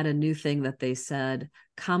 they had a new thing that they said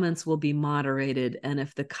comments will be moderated, and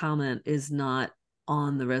if the comment is not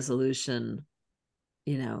on the resolution,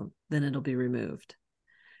 then it'll be removed.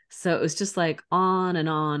 So it was just like on and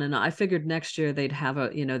on and on. I figured next year they'd have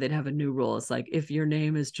a new rule. It's like, if your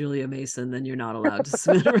name is Julia Mason, then you're not allowed to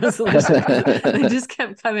submit a resolution. They just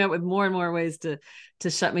kept coming up with more and more ways to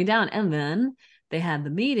shut me down. And then they had the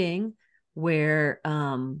meeting where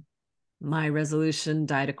my resolution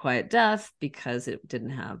died a quiet death because it didn't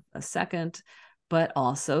have a second. But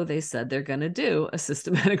also they said they're going to do a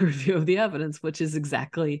systematic review of the evidence, which is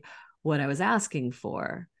exactly what I was asking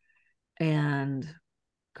for. And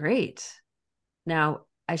great. Now,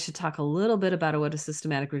 I should talk a little bit about what a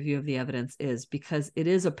systematic review of the evidence is, because it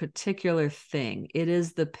is a particular thing. It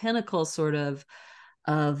is the pinnacle sort of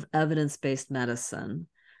evidence-based medicine,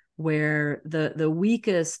 where the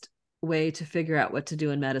weakest way to figure out what to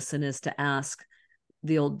do in medicine is to ask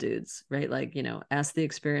the old dudes, right? Like, ask the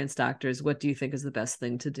experienced doctors, what do you think is the best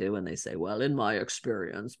thing to do? And they say, well, in my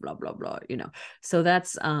experience, blah, blah, blah, So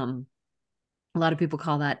that's, a lot of people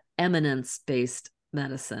call that eminence-based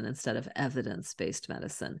medicine instead of evidence-based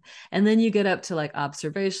medicine. And then you get up to like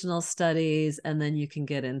observational studies, and then you can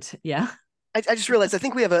get into, yeah. I just realized I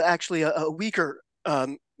think we have actually a weaker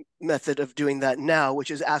method of doing that now, which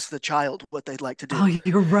is ask the child what they'd like to do. Oh,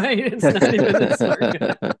 you're right. It's not even as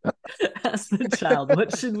good. Ask the child,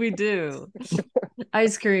 what should we do?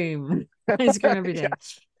 Ice cream every day.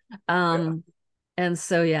 Yeah. And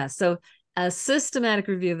so, yeah. So a systematic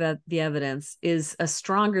review of the evidence is a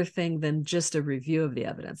stronger thing than just a review of the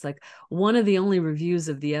evidence. Like, one of the only reviews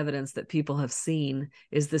of the evidence that people have seen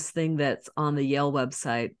is this thing that's on the Yale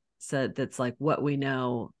website, said that's like what we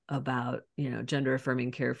know about, gender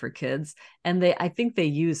affirming care for kids. And I think they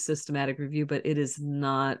use systematic review, but it is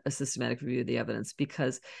not a systematic review of the evidence,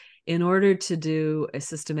 because in order to do a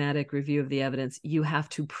systematic review of the evidence, you have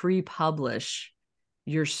to pre-publish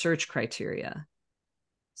your search criteria.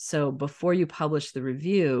 So before you publish the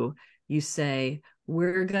review, you say,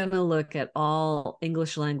 we're going to look at all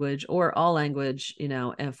English language or all language,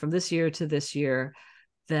 and from this year to this year,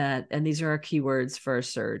 and these are our keywords for our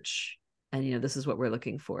search. And, this is what we're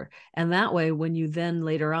looking for. And that way, when you then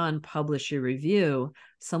later on publish your review,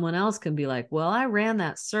 someone else can be like, well, I ran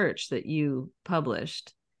that search that you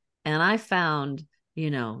published, and I found,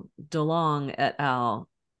 DeLong et al.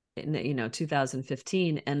 In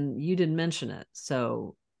 2015, and you didn't mention it.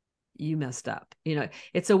 So you messed up.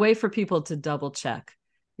 It's a way for people to double check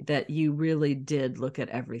that you really did look at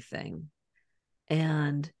everything.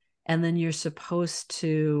 And then you're supposed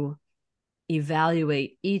to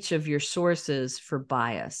evaluate each of your sources for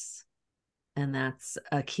bias. And that's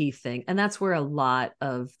a key thing. And that's where a lot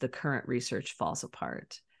of the current research falls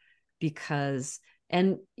apart, because,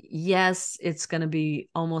 and yes, it's going to be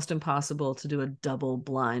almost impossible to do a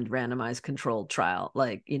double-blind randomized controlled trial.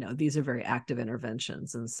 Like, these are very active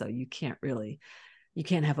interventions. And so you can't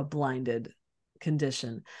have a blinded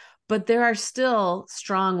condition. But there are still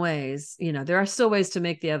strong ways, there are still ways to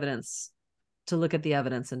look at the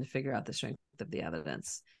evidence and to figure out the strength of the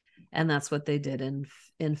evidence. And that's what they did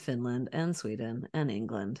in Finland and Sweden and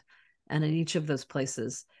England. And in each of those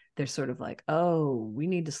places, they're sort of like, oh, we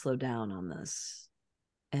need to slow down on this.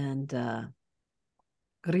 And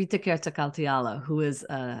Grita Kertakaltiala, who is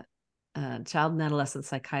a child and adolescent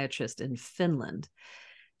psychiatrist in Finland.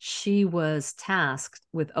 She was tasked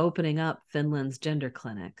with opening up Finland's gender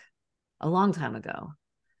clinic a long time ago.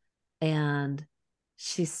 And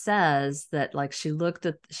she says that like she looked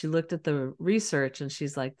at the research and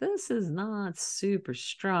she's like, this is not super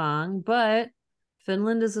strong, but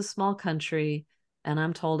Finland is a small country and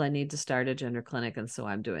I'm told I need to start a gender clinic, and so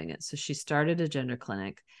I'm doing it. So she started a gender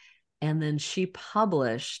clinic, and then she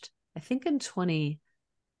published, I think in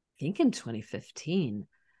 2015,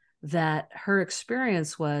 that her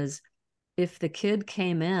experience was if the kid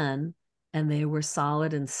came in and they were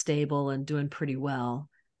solid and stable and doing pretty well,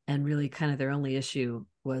 and really kind of their only issue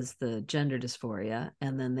was the gender dysphoria,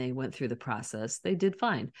 and then they went through the process, they did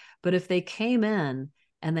fine. But if they came in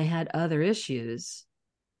and they had other issues,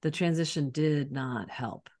 the transition did not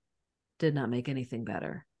help, did not make anything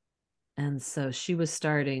better. And so she was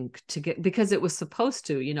starting to get, because it was supposed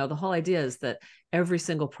to, the whole idea is that every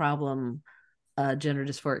single problem a gender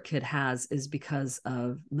dysphoric kid has is because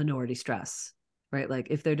of minority stress, right? Like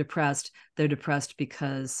if they're depressed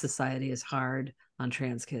because society is hard on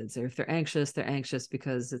trans kids, or if they're anxious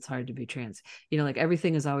because it's hard to be trans. Like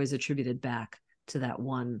everything is always attributed back to that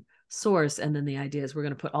one source. And then the idea is we're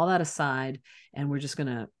going to put all that aside and we're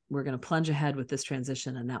going to plunge ahead with this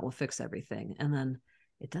transition and that will fix everything. And then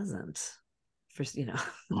it doesn't.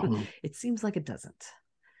 Mm-hmm. It seems like it doesn't.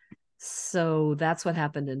 So that's what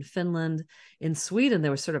happened in Finland. In Sweden,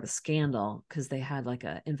 there was sort of a scandal because they had like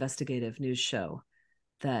an investigative news show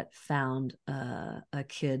that found a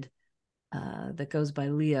kid that goes by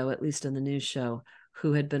Leo, at least in the news show,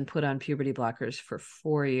 who had been put on puberty blockers for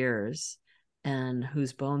 4 years and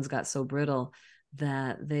whose bones got so brittle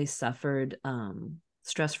that they suffered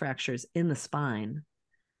stress fractures in the spine.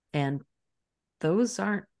 And those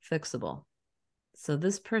aren't fixable. So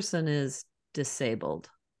this person is disabled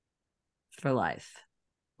for life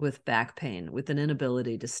with back pain, with an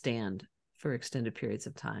inability to stand for extended periods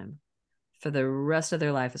of time for the rest of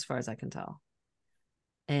their life, as far as I can tell.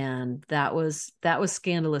 And that was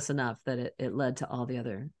scandalous enough that it led to all the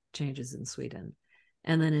other changes in Sweden.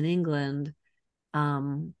 And then in England,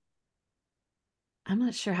 I'm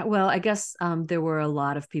not sure how, well, I guess there were a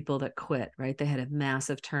lot of people that quit, right? They had a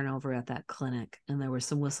massive turnover at that clinic and there were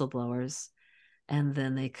some whistleblowers. And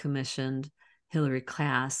then they commissioned Hilary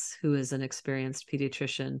Klass, who is an experienced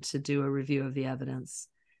pediatrician, to do a review of the evidence.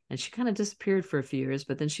 And she kind of disappeared for a few years,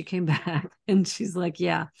 but then she came back and she's like,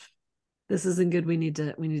 yeah, this isn't good. We need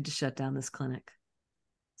to shut down this clinic.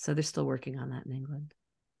 So they're still working on that in England.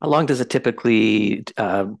 How long does it typically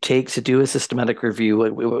take to do a systematic review?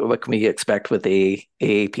 What can we expect with the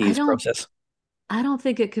AAP's process? I don't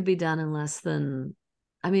think it could be done in less than,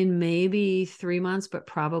 maybe 3 months, but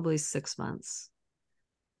probably 6 months.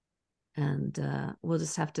 And we'll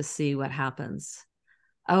just have to see what happens.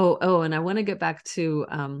 Oh, and I want to get back to,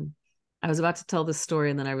 I was about to tell this story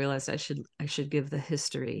and then I realized I should give the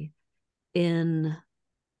history. In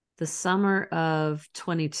the summer of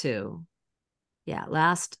 22,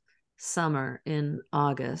 last summer in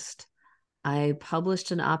August, I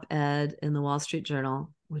published an op-ed in the Wall Street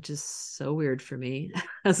Journal, which is so weird for me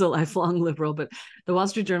as a lifelong liberal, but the Wall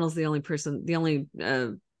Street Journal is the only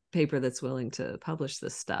paper that's willing to publish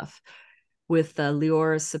this stuff, with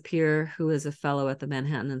Lior Sapir, who is a fellow at the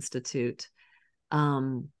Manhattan Institute,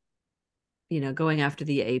 going after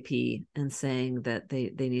the AP and saying that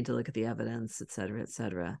they need to look at the evidence, et cetera, et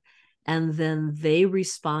cetera. And then they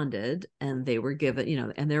responded and they were given,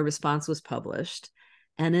 and their response was published.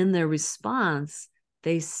 And in their response,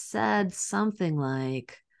 they said something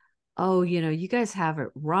like, oh, you guys have it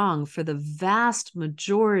wrong. For the vast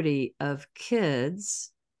majority of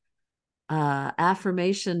kids,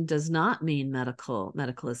 affirmation does not mean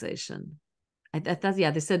medicalization.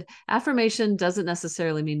 They said affirmation doesn't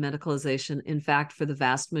necessarily mean medicalization. In fact, for the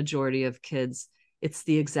vast majority of kids, it's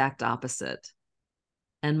the exact opposite.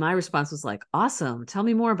 And my response was like, awesome. Tell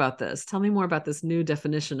me more about this. Tell me more about this new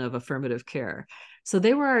definition of affirmative care. So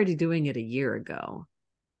they were already doing it a year ago,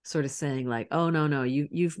 sort of saying like, oh, no,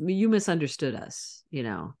 you misunderstood us.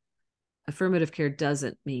 Affirmative care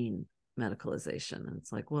doesn't mean medicalization. And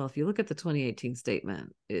it's like, well, if you look at the 2018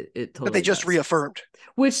 statement, it totally But they just reaffirmed.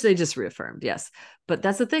 Which they just reaffirmed, yes. But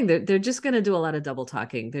that's the thing. They're just going to do a lot of double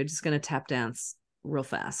talking. They're just going to tap dance real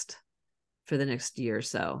fast for the next year or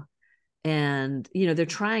so. And, they're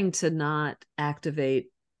trying to not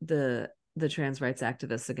activate the trans rights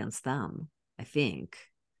activists against them, I think.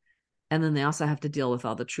 And then they also have to deal with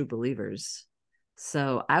all the true believers.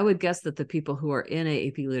 So I would guess that the people who are in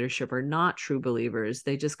AAP leadership are not true believers.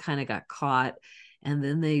 They just kind of got caught And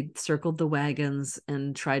then they circled the wagons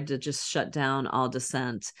and tried to just shut down all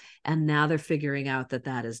dissent. And now they're figuring out that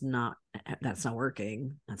that's not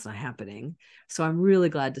working. That's not happening. So I'm really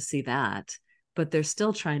glad to see that. But they're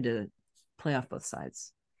still trying to play off both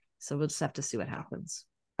sides. So we'll just have to see what happens.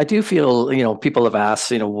 I do feel, people have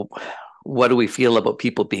asked, what do we feel about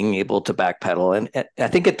people being able to backpedal? And I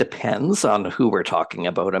think it depends on who we're talking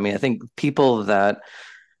about. I mean, I think people that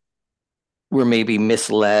were maybe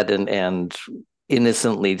misled and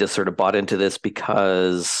innocently just sort of bought into this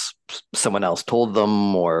because someone else told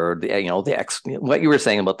them, or what you were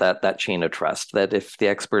saying about that chain of trust, that if the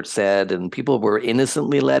expert said and people were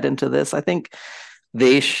innocently led into this, I think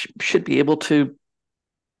they should be able to,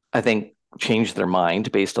 I think, change their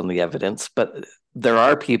mind based on the evidence. But there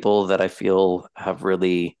are people that I feel have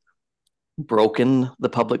really broken the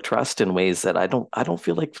public trust in ways that I don't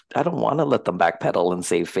feel like, I don't want to let them backpedal and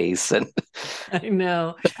save face. And I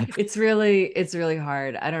know it's really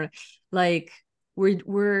hard. I don't like,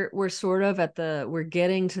 we're sort of we're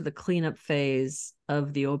getting to the cleanup phase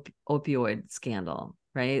of the opioid scandal,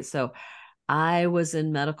 right? So I was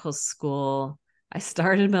in medical school. I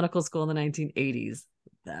started medical school in the 1980s.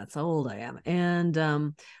 That's how old I am.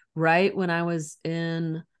 And right when I was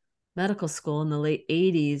in medical school in the late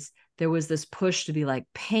 80s, there was this push to be like,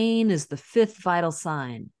 pain is the fifth vital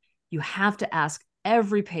sign. You have to ask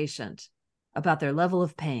every patient about their level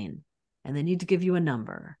of pain, and they need to give you a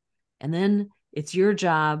number. And then it's your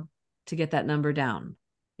job to get that number down,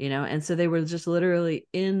 And so they were just literally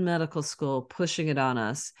in medical school pushing it on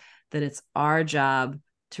us that it's our job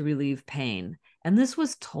to relieve pain. And this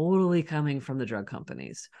was totally coming from the drug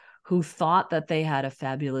companies, who thought that they had a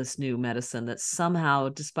fabulous new medicine that somehow,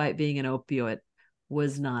 despite being an opioid,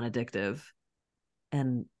 was non-addictive.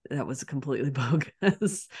 And that was completely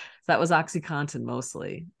bogus. That was OxyContin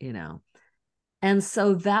mostly, And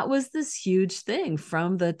so that was this huge thing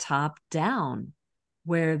from the top down,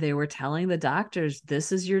 where they were telling the doctors,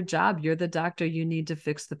 this is your job. You're the doctor. You need to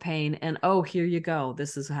fix the pain. And, oh, here you go.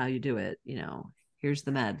 This is how you do it. Here's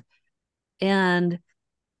the med. And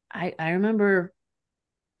I remember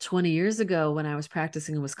 20 years ago when I was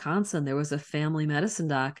practicing in Wisconsin, there was a family medicine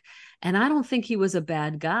doc, and I don't think he was a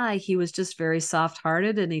bad guy. He was just very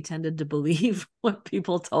soft-hearted, and he tended to believe what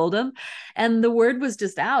people told him. And the word was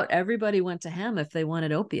just out. Everybody went to him if they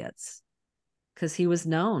wanted opiates, because he was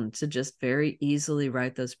known to just very easily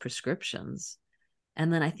write those prescriptions.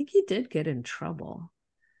 And then I think he did get in trouble.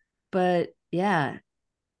 But yeah,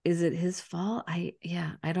 is it his fault? I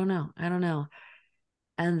don't know.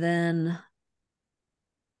 And then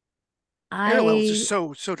Parallels just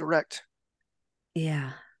so direct.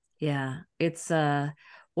 Yeah. It's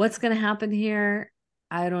what's going to happen here?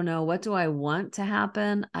 I don't know. What do I want to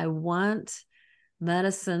happen? I want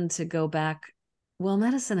medicine to go back. Well,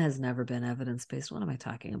 medicine has never been evidence-based. What am I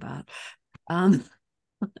talking about?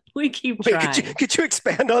 We keep trying. Could you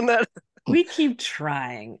expand on that? We keep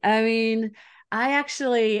trying. I mean, I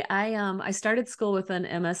started school with an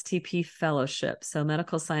MSTP fellowship, so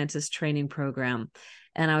medical scientist training program,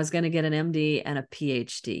 and I was going to get an MD and a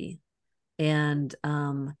PhD. And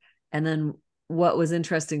then what was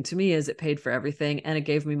interesting to me is it paid for everything, and it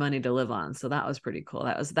gave me money to live on. So that was pretty cool.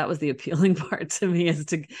 That was the appealing part to me, is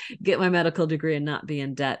to get my medical degree and not be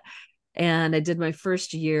in debt. And I did my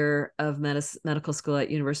first year of medical school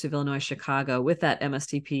at University of Illinois, Chicago, with that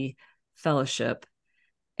MSTP fellowship.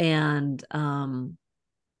 And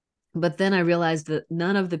but then I realized that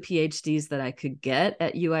none of the PhDs that I could get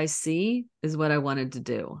at UIC is what I wanted to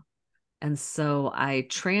do. And so I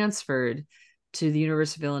transferred to the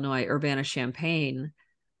University of Illinois, Urbana-Champaign,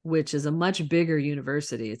 which is a much bigger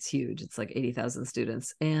university. It's huge. It's like 80,000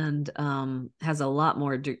 students, and has a lot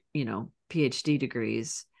more, PhD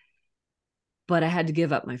degrees. But I had to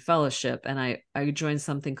give up my fellowship, and I joined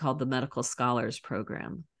something called the Medical Scholars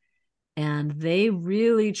Program. And they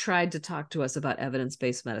really tried to talk to us about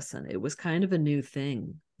evidence-based medicine. It was kind of a new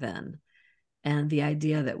thing then. And the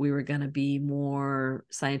idea that we were going to be more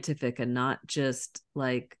scientific and not just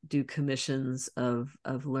like do commissions of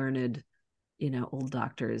learned, old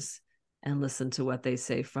doctors and listen to what they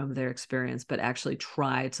say from their experience, but actually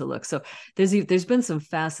try to look. So there's been some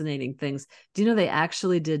fascinating things. Do you know they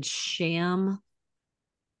actually did sham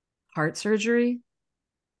heart surgery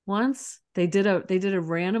once? They did a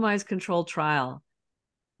randomized controlled trial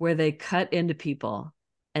where they cut into people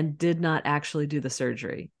and did not actually do the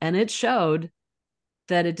surgery. And it showed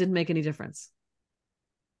that it didn't make any difference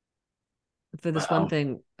for this one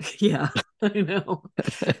thing. Yeah, I know.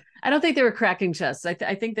 I don't think they were cracking chests. I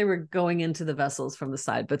think they were going into the vessels from the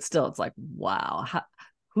side, but still, it's like, wow,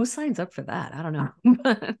 who signs up for that? I don't know.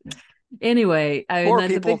 But anyway, Poor people.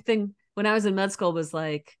 the big thing, when I was in med school was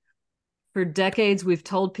like, for decades, we've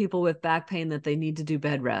told people with back pain that they need to do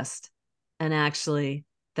bed rest. And actually,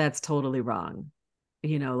 that's totally wrong.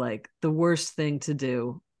 Like the worst thing to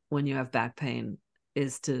do when you have back pain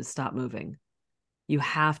is to stop moving. You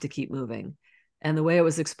have to keep moving. And the way it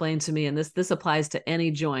was explained to me, and this applies to any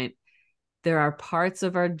joint, there are parts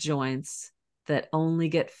of our joints that only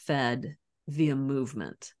get fed via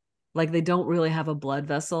movement. Like they don't really have a blood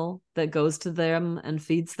vessel that goes to them and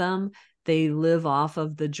feeds them. They live off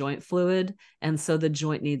of the joint fluid. And so the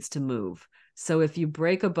joint needs to move. So if you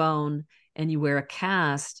break a bone and you wear a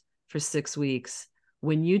cast for 6 weeks,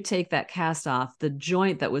 when you take that cast off, the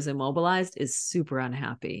joint that was immobilized is super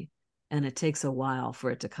unhappy. And it takes a while for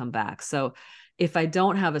it to come back. So if I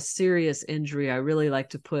don't have a serious injury, I really like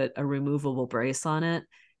to put a removable brace on it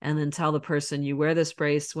and then tell the person, you wear this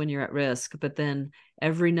brace when you're at risk, but then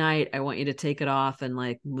every night I want you to take it off and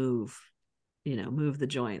like move the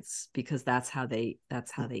joints, because that's how they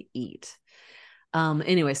eat.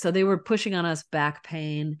 Anyway, so they were pushing on us back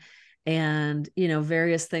pain and,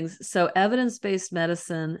 various things. So evidence-based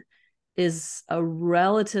medicine is a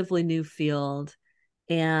relatively new field,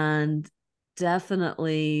 and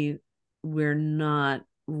definitely we're not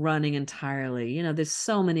running entirely. There's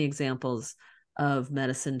so many examples of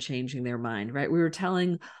medicine changing their mind, right? We were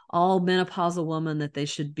telling all menopausal women that they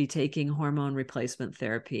should be taking hormone replacement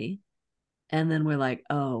therapy. And then we're like,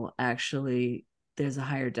 oh, actually, there's a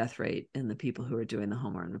higher death rate in the people who are doing the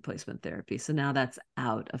hormone replacement therapy. So now that's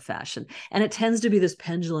out of fashion. And it tends to be this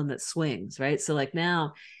pendulum that swings, right? So like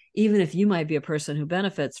now, even if you might be a person who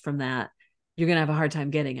benefits from that, you're going to have a hard time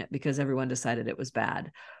getting it because everyone decided it was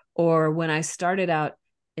bad. Or when I started out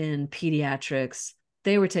in pediatrics,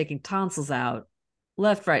 they were taking tonsils out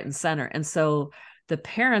left, right, and center. And so the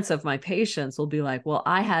parents of my patients will be like, well,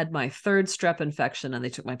 I had my 3rd strep infection and they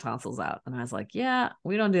took my tonsils out. And I was like, yeah,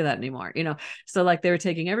 we don't do that anymore. So like they were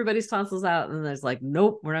taking everybody's tonsils out and there's like,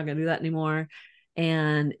 nope, we're not going to do that anymore.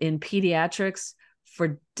 And in pediatrics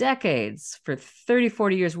for decades, for 30,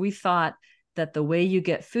 40 years, we thought that the way you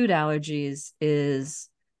get food allergies is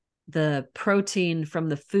the protein from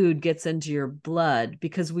the food gets into your blood,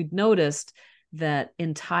 because we'd noticed that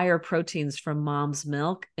entire proteins from mom's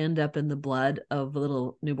milk end up in the blood of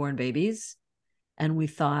little newborn babies. And we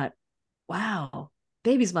thought, wow,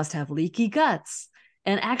 babies must have leaky guts.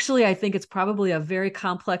 And actually, I think it's probably a very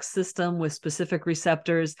complex system with specific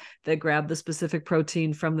receptors that grab the specific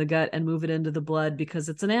protein from the gut and move it into the blood because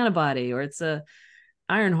it's an antibody or it's a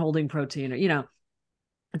iron holding protein, or,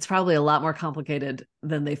 it's probably a lot more complicated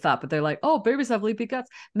than they thought, but they're like, oh, babies have leaky guts.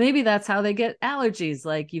 Maybe that's how they get allergies.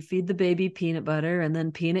 Like you feed the baby peanut butter and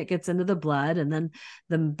then peanut gets into the blood and then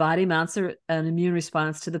the body mounts an immune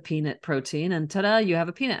response to the peanut protein and ta-da, you have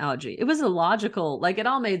a peanut allergy. It was illogical. Like it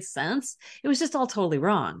all made sense. It was just all totally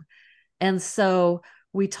wrong. And so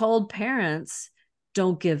we told parents,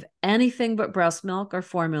 don't give anything but breast milk or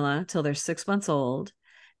formula till they're 6 months old.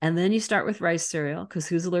 And then you start with rice cereal because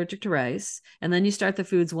who's allergic to rice? And then you start the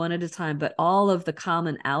foods one at a time. But all of the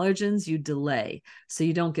common allergens you delay. So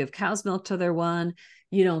you don't give cow's milk till they're 1.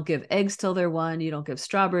 You don't give eggs till they're 1. You don't give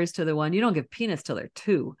strawberries till they're 1. You don't give peanuts till they're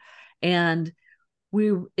 2. And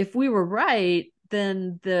if we were right,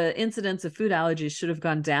 then the incidence of food allergies should have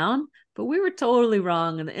gone down. But we were totally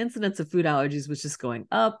wrong. And the incidence of food allergies was just going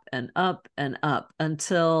up and up and up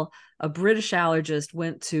until a British allergist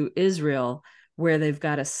went to Israel, where they've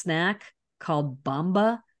got a snack called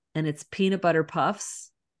bamba, and it's peanut butter puffs.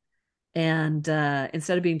 And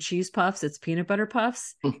instead of being cheese puffs, it's peanut butter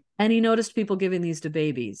puffs. And he noticed people giving these to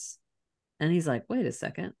babies. And he's like, wait a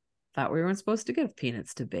second, thought we weren't supposed to give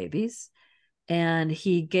peanuts to babies. And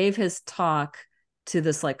he gave his talk to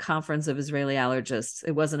this like conference of Israeli allergists.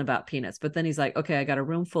 It wasn't about peanuts, but then he's like, okay, I got a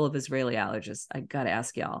room full of Israeli allergists. I got to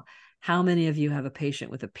ask y'all, how many of you have a patient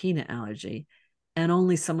with a peanut allergy? And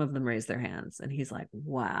only some of them raised their hands. And he's like,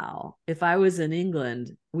 wow, if I was in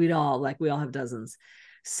England, we all have dozens.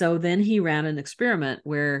 So then he ran an experiment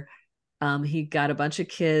where he got a bunch of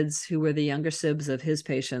kids who were the younger sibs of his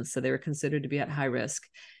patients. So they were considered to be at high risk.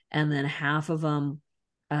 And then half of them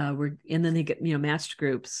and then they get, matched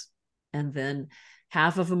groups. And then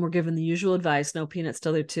half of them were given the usual advice, no peanuts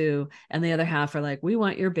till they're 2. And the other half are like, we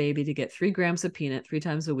want your baby to get 3 grams of peanut 3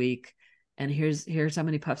 times a week. And here's how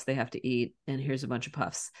many puffs they have to eat. And here's a bunch of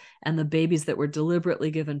puffs. And the babies that were deliberately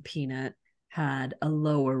given peanut had a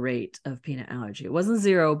lower rate of peanut allergy. It wasn't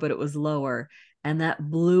 0, but it was lower. And that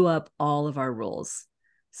blew up all of our rules.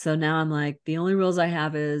 So now I'm like, the only rules I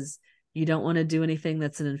have is you don't want to do anything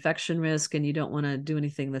that's an infection risk and you don't want to do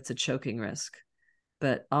anything that's a choking risk.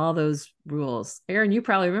 But all those rules, Aaron, you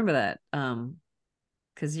probably remember that.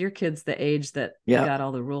 because your kid's the age that Yeah. got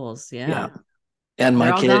all the rules. Yeah. Yeah. And my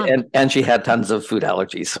They're all kid, gone. and she had tons of food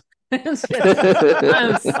allergies. I'm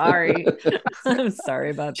sorry. I'm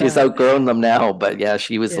sorry about She's that. outgrown them now, but yeah,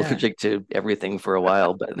 she was Yeah. allergic to everything for a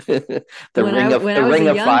while. But the When I was a ring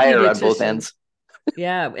of young fire on both pediatrician, ends.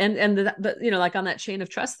 yeah, and you know, like on that chain of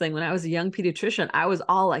trust thing, when I was a young pediatrician, I was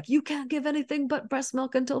all like, you can't give anything but breast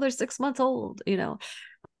milk until they're 6 months old, you know.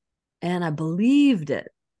 And I believed it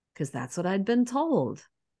because that's what I'd been told.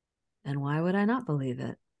 And why would I not believe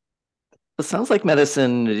it? It sounds like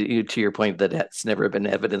medicine, to your point, that it's never been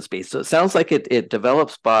evidence-based. So it sounds like it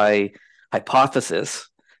develops by hypothesis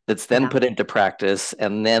that's then Yeah. put into practice,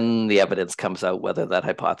 and then the evidence comes out whether that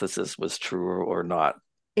hypothesis was true or not.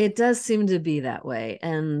 It does seem to be that way.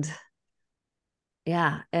 And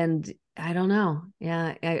yeah, and I don't know.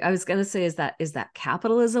 Yeah, I was gonna say, is that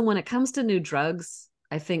capitalism? When it comes to new drugs,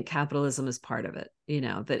 I think capitalism is part of it. You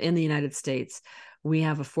know, that in the United States, we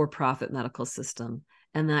have a for-profit medical system,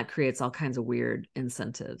 and that creates all kinds of weird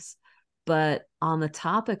incentives. But on the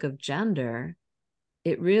topic of gender,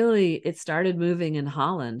 it started moving in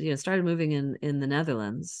Holland, you know, started moving in the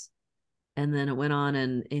Netherlands, and then it went on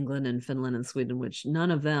in England and Finland and Sweden, which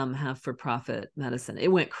none of them have for-profit medicine.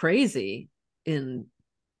 It went crazy in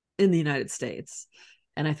the United States.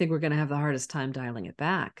 And I think we're going to have the hardest time dialing it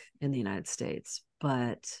back in the United States.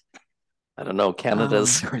 But I don't know. Canada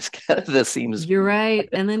seems you're right.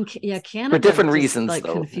 And then yeah, for Canada different just reasons, like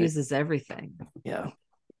though. confuses everything. Yeah.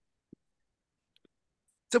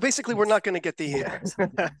 So basically, we're not going to get the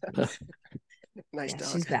nice Yeah, dog.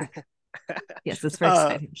 she's back. Yes, it's very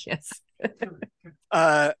exciting. Yes.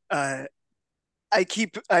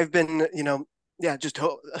 I've been, yeah, just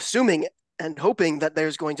assuming and hoping that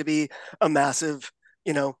there's going to be a massive,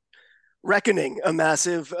 reckoning, a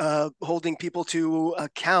massive holding people to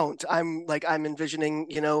account. I'm envisioning,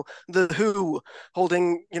 the WHO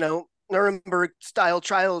holding, Nuremberg style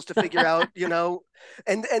trials to figure out,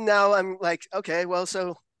 and now I'm like, okay, well,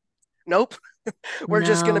 so nope, we're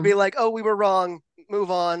just going to No, be like, oh, we were wrong,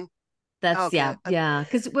 move on. that's Okay. yeah.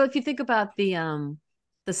 Because well, if you think about the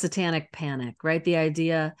satanic panic, right? The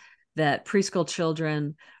idea that preschool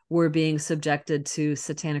children were being subjected to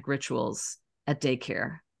satanic rituals at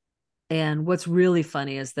daycare. And what's really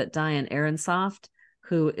funny is that Diane Aronsoft,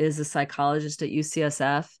 who is a psychologist at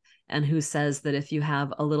UCSF, and who says that if you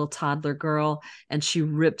have a little toddler girl and she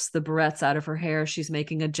rips the barrettes out of her hair, she's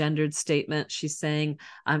making a gendered statement. She's saying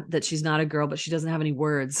that she's not a girl, but she doesn't have any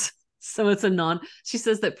words. So it's she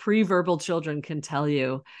says that pre-verbal children can tell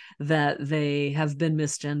you that they have been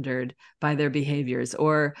misgendered by their behaviors.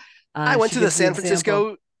 Or I went she to the gives the San example.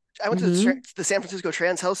 Francisco. I went to Mm-hmm. the San Francisco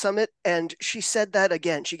Trans Health Summit, and she said that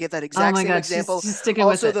again. She gave that Oh exact my same God, example. she's sticking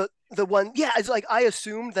with Also, it. the one, yeah, it's like I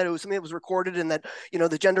assumed that it was something that was recorded, and that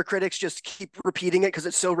the gender critics just keep repeating it because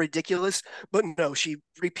it's so ridiculous. But no, she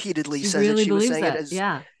repeatedly She says it. really She was believes saying it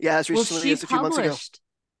that. Yeah. as Well, recently as a few months ago.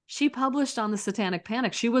 she published on the Satanic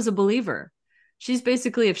Panic. She was a believer. She's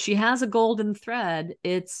basically, if she has a golden thread,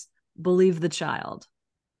 it's believe the child.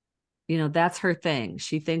 You know, that's her thing.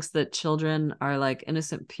 She thinks that children are like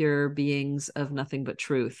innocent, pure beings of nothing but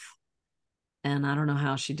truth. And I don't know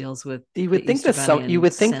how she deals with You the would think Easter that Bunny you and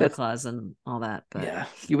would think Santa that Claus and all that, but yeah,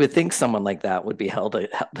 you would think someone like that would be held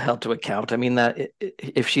to account. I mean, that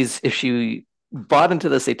if she bought into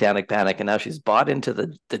the satanic panic and now she's bought into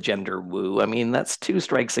the gender woo, I mean, that's two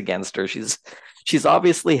strikes against her. She's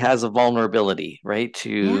obviously has a vulnerability, right,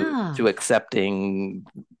 yeah. to accepting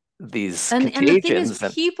these And the thing is, contagions.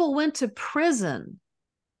 And people went to prison.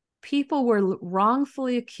 People were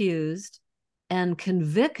wrongfully accused and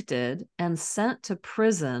convicted and sent to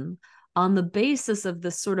prison on the basis of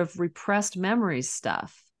this sort of repressed memory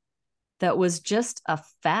stuff that was just a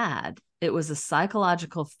fad. It was a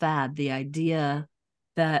psychological fad, the idea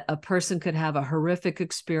that a person could have a horrific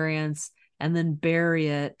experience and then bury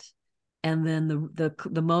it, and then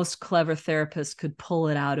the most clever therapist could pull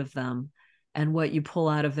it out of them, and what you pull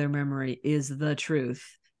out of their memory is the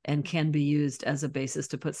truth and can be used as a basis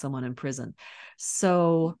to put someone in prison.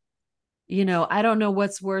 So I don't know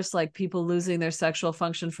what's worse, like people losing their sexual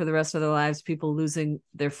function for the rest of their lives, people losing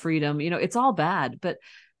their freedom. It's all bad, but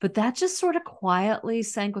that just sort of quietly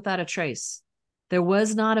sank without a trace. There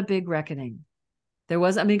was not a big reckoning.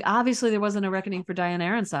 I mean, obviously there wasn't a reckoning for Diane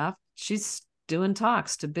Aronsoft. She's doing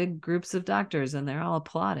talks to big groups of doctors and they're all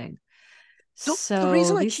applauding. The So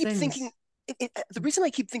reason I these keep things. thinking the reason I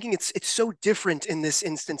keep thinking it's so different in this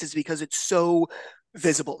instance is because it's so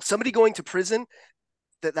visible. Somebody going to prison,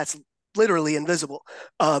 that's literally invisible.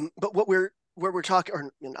 But what we're where we're talking,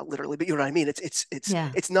 or not literally, but you know what I mean.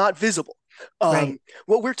 Yeah. It's not visible. Right.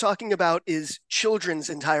 What we're talking about is children's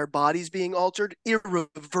entire bodies being altered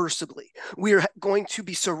irreversibly. We're going to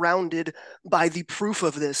be surrounded by the proof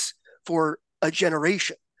of this for a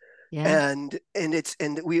generation. Yeah.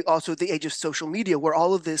 And we also at the age of social media, where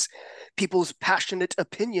all of this, people's passionate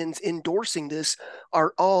opinions endorsing this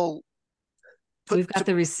are all put We've got to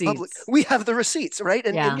the public. receipts. We have the receipts, right?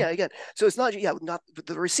 And Yeah. yeah, again, so it's not, yeah, not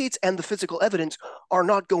the receipts and the physical evidence are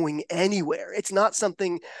not going anywhere. It's not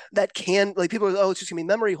something that can, like, people are, oh, it's just gonna be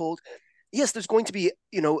memory hold. Yes, there's going to be,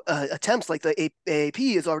 attempts like the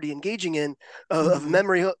AAP is already engaging in, of Mm-hmm.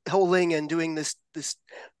 memory holding and doing this,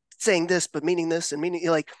 saying this but meaning this, and meaning,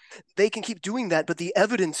 like, they can keep doing that, but the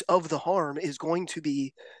evidence of the harm is going to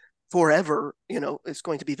be forever. It's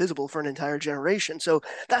going to be visible for an entire generation. So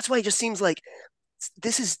that's why it just seems like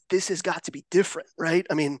this has got to be different, right?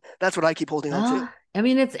 I mean, that's what I keep holding on to. I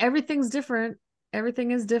mean, everything's different.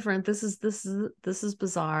 Everything is different. This is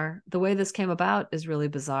bizarre. The way this came about is really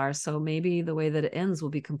bizarre. So maybe the way that it ends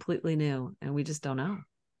will be completely new, and we just don't know.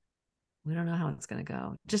 We don't know how it's going to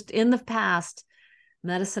go. Just in the past,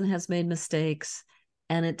 medicine has made mistakes,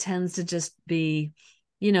 and it tends to just be,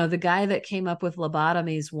 the guy that came up with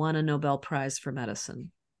lobotomies won a Nobel Prize for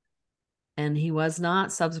medicine, and he was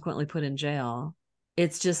not subsequently put in jail.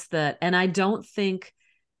 It's just that, and I don't think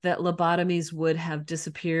that lobotomies would have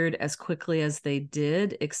disappeared as quickly as they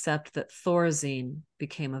did, except that Thorazine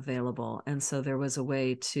became available. And so there was a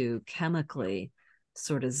way to chemically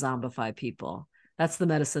sort of zombify people. That's the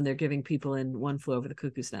medicine they're giving people in One Flew Over the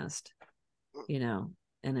Cuckoo's Nest, and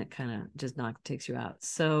it kind of just takes you out.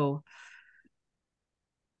 So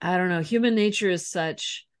I don't know. Human nature is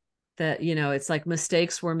such that, it's like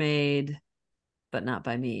mistakes were made, but not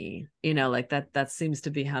by me, like that seems to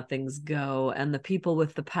be how things go. And the people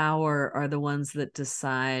with the power are the ones that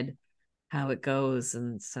decide how it goes.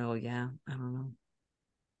 And so, yeah, I don't know.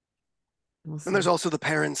 We'll And there's see. also the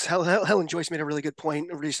parents. Helen Joyce made a really good point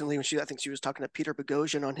recently when I think she was talking to Peter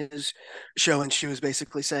Boghossian on his show, and she was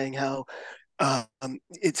basically saying how,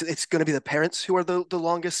 it's going to be the parents who are the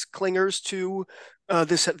longest clingers to,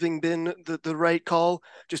 this having been the right call,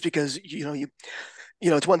 just because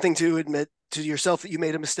it's one thing to admit to yourself that you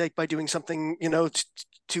made a mistake by doing something,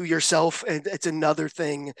 to yourself, and it's another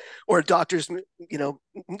thing, or doctors,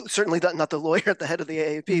 certainly not the lawyer at the head of the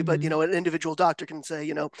AAP, but Mm-hmm. an individual doctor can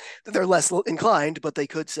say, they're less inclined, but they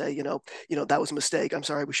could say, that was a mistake. I'm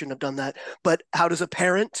sorry, we shouldn't have done that. But how does a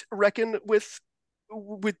parent reckon with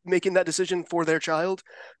making that decision for their child?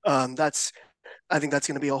 That's I think that's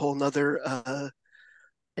going to be a whole nother,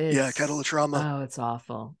 yeah, kettle of trauma. It's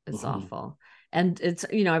awful. It's Mhm. awful. And it's,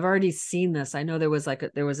 I've already seen this. I know there was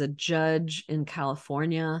a judge in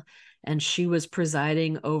California, and she was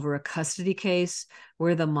presiding over a custody case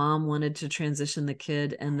where the mom wanted to transition the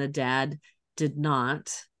kid and the dad did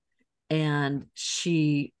not. And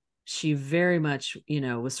she very much,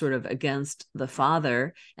 was sort of against the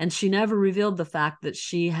father, and she never revealed the fact that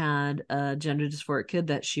she had a gender dysphoric kid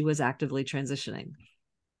that she was actively transitioning.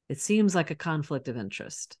 It seems like a conflict of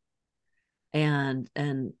interest. And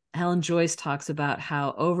Helen Joyce talks about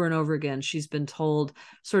how over and over again she's been told,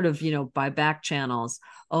 sort of, by back channels,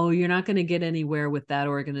 oh, you're not going to get anywhere with that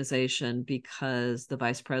organization because the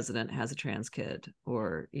vice president has a trans kid,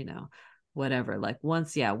 or whatever. Like,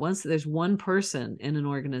 once there's one person in an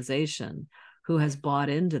organization who has bought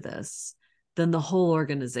into this, then the whole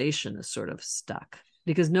organization is sort of stuck,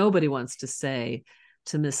 because nobody wants to say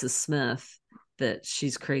to Mrs. Smith that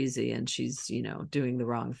she's crazy and she's, doing the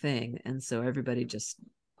wrong thing. And so everybody just,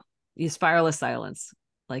 you spiral of silence,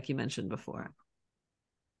 like you mentioned before.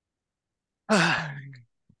 Depressing.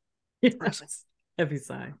 Yes. Heavy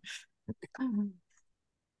sigh.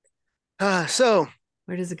 So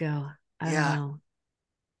Where does it go? I don't yeah, know.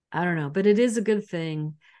 I don't know, but it is a good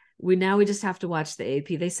thing. We just have to watch the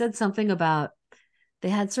AP. They said something about, they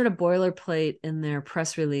had sort of boilerplate in their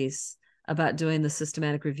press release about doing the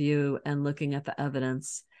systematic review and looking at the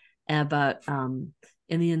evidence, about,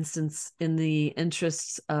 in the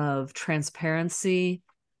interests of transparency,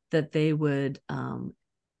 that they would,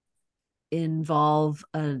 involve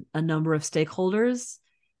a number of stakeholders.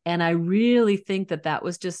 And I really think that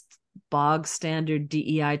was just bog standard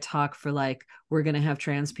DEI talk for, like, we're going to have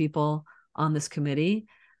trans people on this committee.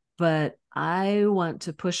 But I want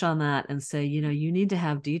to push on that and say, you need to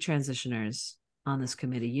have detransitioners on this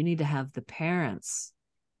committee. You need to have the parents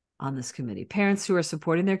on this committee, parents who are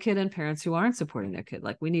supporting their kid and parents who aren't supporting their kid.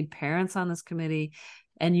 Like, we need parents on this committee,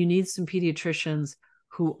 and you need some pediatricians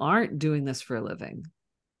who aren't doing this for a living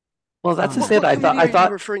Well, that's on just that it. what I thought committee I are you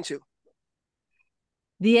thought referring to?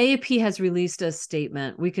 The AAP has released a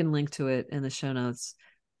statement. We can link to it in the show notes,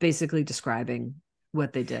 basically describing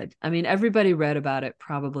what they did. I mean, everybody read about it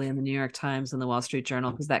probably in the New York Times and the Wall Street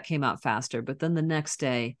Journal because that came out faster. But then the next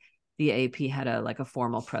day, the AAP had a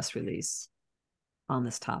formal press release on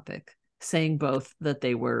this topic, saying both that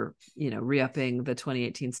they were, re-upping the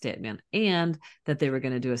 2018 statement and that they were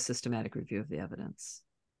going to do a systematic review of the evidence.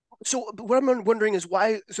 So what I'm wondering is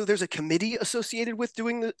why, so there's a committee associated with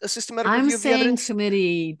doing a systematic I'm review of the saying evidence?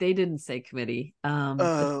 committee. They didn't say committee,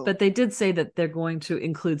 Oh, but they did say that they're going to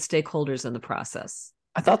include stakeholders in the process.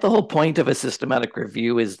 I thought the whole point of a systematic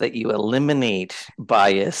review is that you eliminate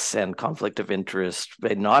bias and conflict of interest by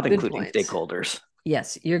not Good including point. stakeholders.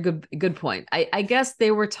 Yes, you're good. Good point. I guess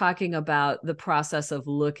they were talking about the process of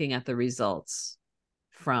looking at the results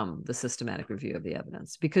from the systematic review of the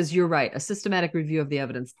evidence, because you're right. A systematic review of the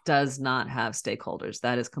evidence does not have stakeholders.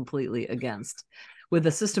 That is completely against. With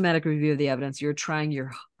a systematic review of the evidence, you're trying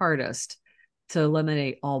your hardest to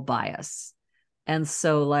eliminate all bias. And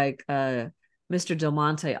so like Mr. Del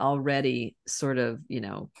Monte already sort of,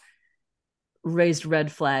 raised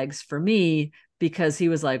red flags for me because he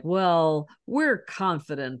was like, well, we're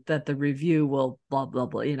confident that the review will blah, blah,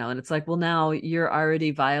 blah, and it's like, well, now you're already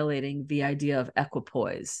violating the idea of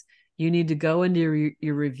equipoise. You need to go into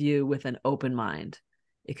your review with an open mind.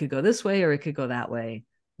 It could go this way or it could go that way.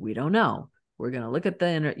 We don't know. We're going to look at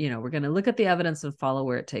we're going to look at the evidence and follow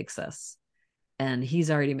where it takes us. And he's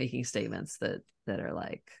already making statements that are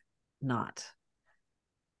like not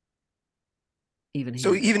even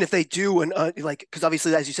so handed. even if they do because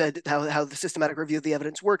obviously, as you said, how the systematic review of the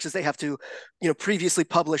evidence works is they have to, previously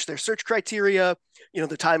publish their search criteria,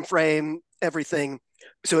 the time frame, everything,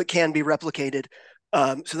 so it can be replicated.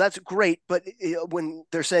 So that's great, but when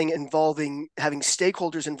they're saying having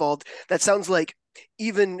stakeholders involved, that sounds like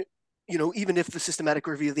even even if the systematic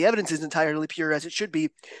review of the evidence is entirely pure as it should be,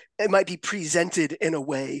 it might be presented in a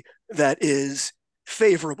way that is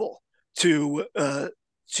favorable to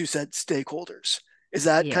said stakeholders. Is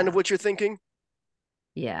that kind of Yeah. what you're thinking?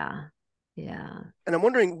 Yeah. Yeah. And I'm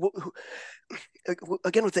wondering,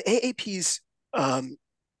 again, with the AAP's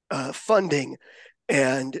funding,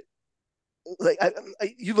 and like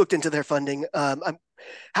you looked into their funding,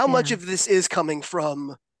 how much Yeah. of this is coming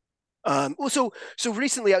from? Well, so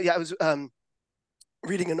recently, I was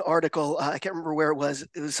reading an article. I can't remember where it was.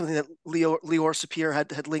 It was something that Lior Sapir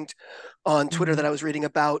had linked on Twitter Mm-hmm. that I was reading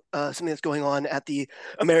about something that's going on at the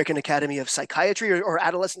American Academy of Psychiatry or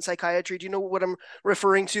adolescent psychiatry. Do you know what I'm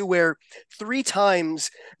referring to? Where 3 times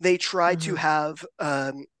they tried to Uh-huh.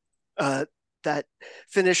 have that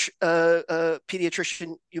Finnish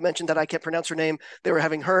pediatrician you mentioned that I can't pronounce her name. They were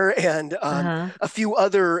having her and Uh-huh. a few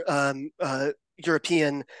other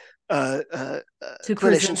European To present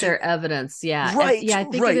clinicians who. their evidence. Yeah. And Right, yeah, I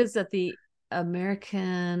think it right. is at the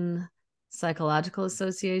American Psychological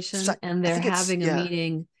Association, and I they're think it's having a yeah.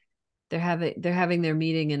 meeting. They're having their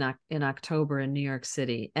meeting in October in New York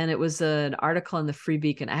City. And it was an article in the Free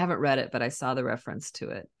Beacon. I haven't read it, but I saw the reference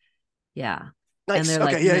to it. Yeah. And Nice. they're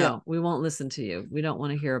like, Okay. Yeah. Yeah. no, we won't listen to you. We don't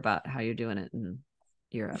want to hear about how you're doing it in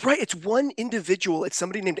Europe. Right. It's one individual. It's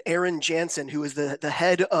somebody named Aaron Jansen, who is the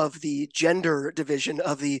head of the gender division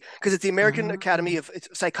of because it's the American Academy Oh, of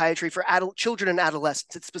Psychiatry for adult children and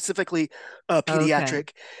adolescents. It's specifically okay. pediatric,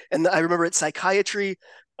 and I remember it's psychiatry,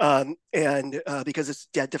 and because it's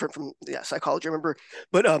different from psychology. I remember,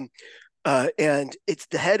 but and it's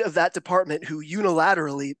the head of that department who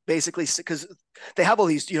unilaterally, basically, because they have all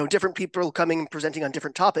these different people coming and presenting on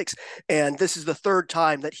different topics, and this is the third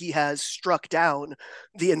time that he has struck down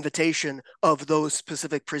the invitation of those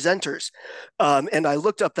specific presenters. And I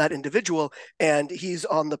looked up that individual, and he's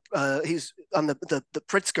on the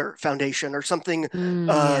Pritzker Foundation or something.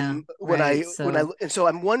 Yeah, When right. I So, and so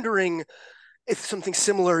I'm wondering if something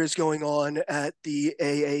similar is going on at the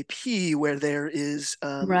AAP, where there is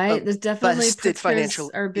a right. There's definitely vested Pritzkers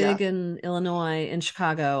financial. are Yeah, big in Illinois, in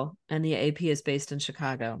Chicago, and the AP is based in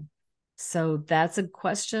Chicago. So that's a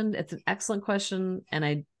question. It's an excellent question, and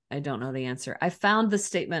I don't know the answer. I found the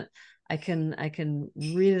statement. I can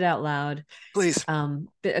read it out loud. please.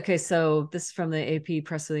 Okay, so this is from the AP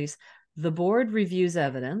press release. The board reviews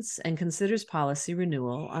evidence and considers policy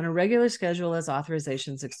renewal on a regular schedule as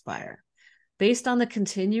authorizations expire. Based on the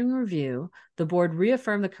continuing review, the board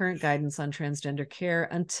reaffirmed the current guidance on transgender care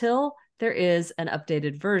until there is an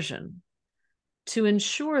updated version. To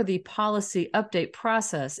ensure the policy update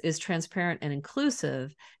process is transparent and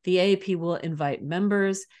inclusive, the AAP will invite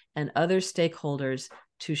members and other stakeholders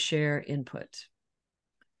to share input.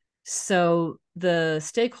 So the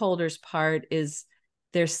stakeholders part is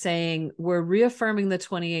they're saying we're reaffirming the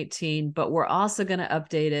 2018, but we're also going to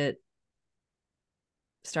update it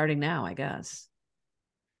starting now, I guess.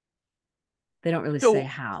 They don't really say So,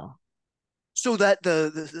 how. so that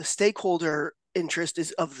the stakeholder interest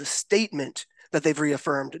is of the statement that they've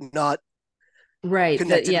reaffirmed, not Right. That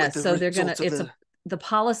connected yeah. with the So they're gonna results of it's the. a the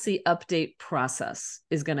policy update process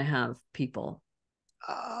is gonna have people.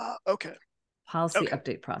 Okay. Policy Okay.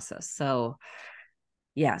 update process. So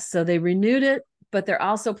yeah, so they renewed it, but they're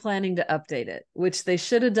also planning to update it, which they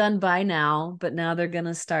should have done by now, but now they're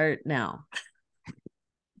gonna start now.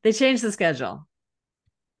 They changed the schedule.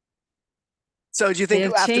 So do you They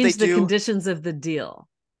think have after they changed the do, conditions of the deal.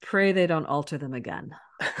 Pray they don't alter them again.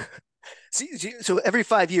 so every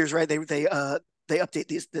 5 years, right? They update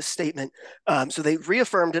this statement. So they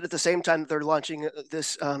reaffirmed it at the same time that they're launching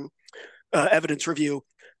this evidence review.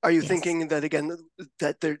 Are you Yes. thinking that again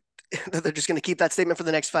that they're that they're just going to keep that statement for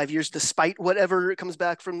the next 5 years, despite whatever comes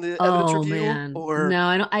back from the evidence Oh review? man. Or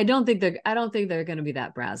No, I don't think they're going to be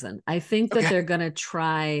that brazen. I think that okay, they're going to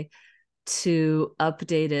try to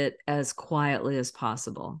update it as quietly as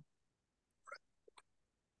possible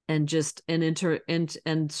and just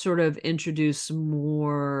and sort of introduce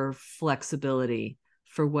more flexibility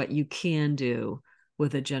for what you can do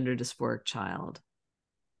with a gender dysphoric child.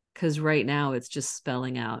 Because right now it's just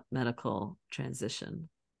spelling out medical transition.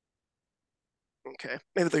 okay,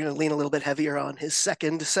 maybe they're going to lean a little bit heavier on his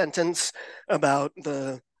second sentence about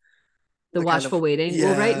The the kind watchful of waiting.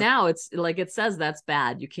 Well, right yeah. now it's like it says that's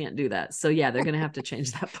bad. You can't do that. So yeah, they're gonna have to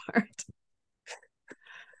change that part.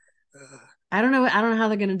 Uh, I don't know how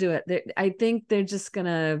they're gonna do it. I think they're just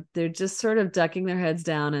sort of ducking their heads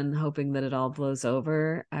down and hoping that it all blows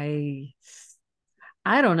over. I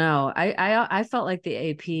don't know. I felt like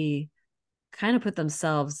the AP kind of put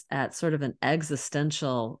themselves at sort of an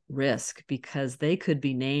existential risk because they could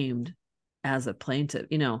be named as a plaintiff.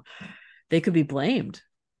 They could be blamed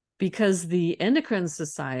because the Endocrine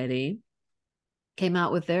Society came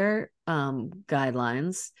out with their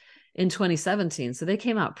guidelines in 2017. So they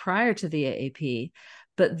came out prior to the AAP,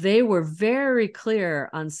 but they were very clear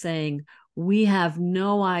on saying, we have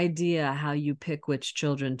no idea how you pick which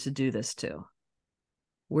children to do this to.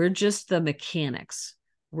 We're just the mechanics.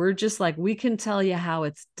 We're just like, we can tell you how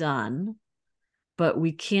it's done, but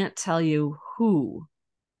we can't tell you who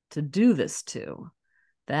to do this to.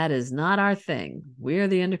 That is not our thing. We're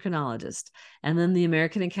the endocrinologist. And then the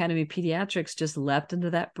American Academy of Pediatrics just leapt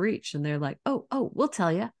into that breach. And they're like, oh, we'll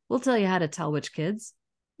tell you. We'll tell you how to tell which kids.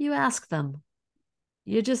 You ask them.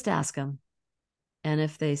 You just ask them. And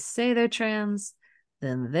if they say they're trans,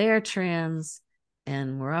 then they're trans.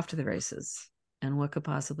 And we're off to the races. And what could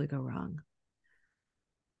possibly go wrong?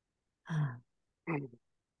 we're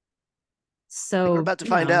So, about to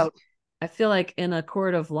find out. I feel like in a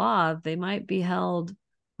court of law, they might be held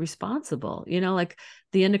responsible. Like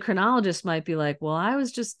the endocrinologist might be like, well, I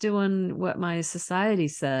was just doing what my society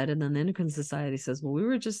said. And then the endocrine society says, well, we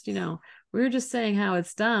were just saying how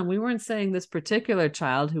it's done. We weren't saying this particular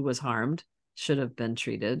child who was harmed should have been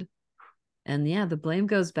treated. And yeah, the blame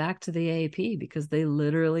goes back to the AAP because they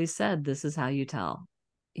literally said, this is how you tell,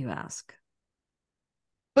 you ask.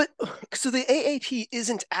 But so the AAP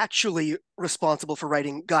isn't actually responsible for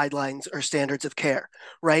writing guidelines or standards of care,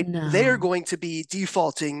 right? They're No. going to be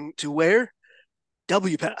defaulting to where?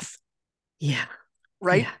 WPATH, Yeah.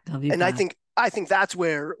 right? Yeah. And I WPATH. think I think that's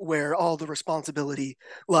where all the responsibility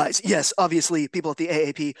lies. Yes, obviously people at the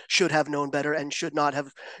AAP should have known better and should not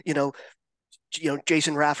have, you know,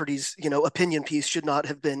 Jason Rafferty's, opinion piece should not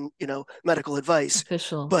have been, medical advice.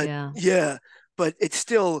 Official. But Yeah. yeah, but it's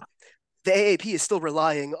still the AAP is still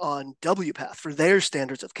relying on WPATH for their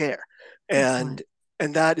standards of care, Good and point.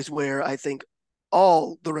 and that is where I think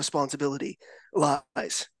all the responsibility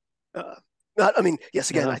lies. Uh, Not, I mean,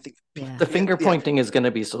 yes, again, Yeah. I think, Yeah. The finger yeah, pointing is going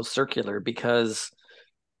to be so circular because,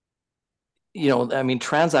 I mean,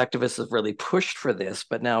 trans activists have really pushed for this,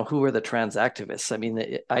 but now who are the trans activists? I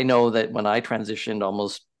mean, I know that when I transitioned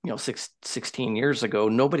almost, 16 years ago,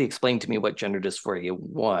 nobody explained to me what gender dysphoria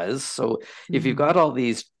was. So if you've Mhm. got all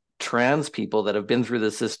these trans people that have been through the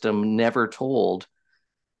system, never told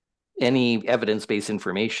any evidence-based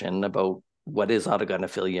information about what is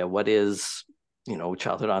autogynephilia, what is,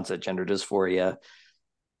 childhood onset gender dysphoria.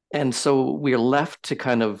 And so we're left to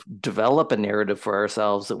kind of develop a narrative for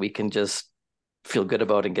ourselves that we can just feel good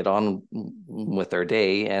about and get on with our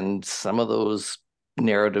day. And some of those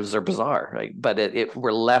narratives are bizarre, right? But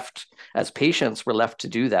we're left as patients, we're left to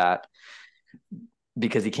do that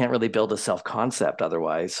because you can't really build a self-concept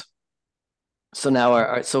otherwise. So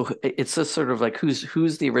now, so it's just sort of like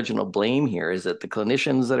who's the original blame here? Is it the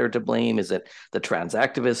clinicians that are to blame? Is it the trans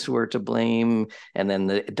activists who are to blame? And then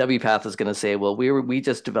the WPATH is going to say, well, we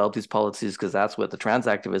just developed these policies because that's what the trans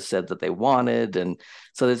activists said that they wanted, and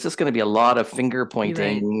so there's just going to be a lot of finger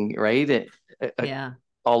pointing, right? Yeah.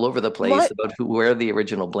 All over the place about where the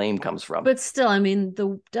original blame comes from. But still, I mean,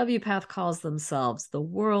 the WPATH calls themselves the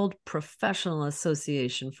World Professional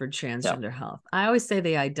Association for Transgender Health. I always say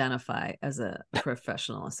they identify as a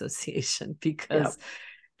professional association because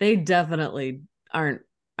they definitely aren't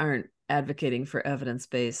advocating for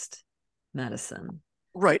evidence-based medicine.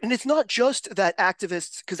 Right. And it's not just that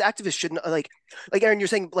activists, because activists shouldn't like Aaron, you're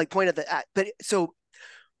saying like point at the, but so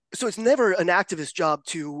it's never an activist job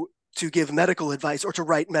to give medical advice or to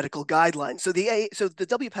write medical guidelines. So the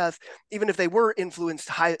WPATH, even if they were influenced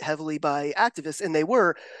heavily by activists, and they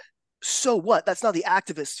were, so what? That's not the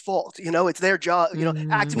activists' fault. It's their job.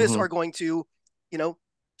 Activists are going to,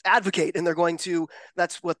 advocate, and they're going to.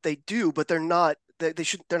 That's what they do. But they're not.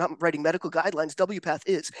 They're not writing medical guidelines. WPATH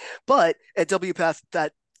is, but at WPATH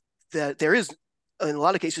that there is, in a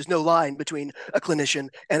lot of cases, no line between a clinician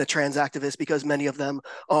and a trans activist, because many of them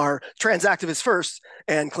are trans activists first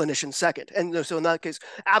and clinicians second. And so in that case,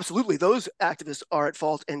 absolutely, those activists are at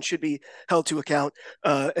fault and should be held to account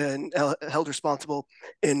and held responsible,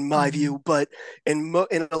 in my view. But I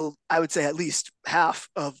would say at least half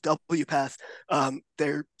of WPATH,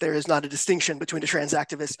 there is not a distinction between a trans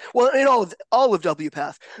activist. Well, in all of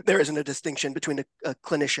WPATH, there isn't a distinction between a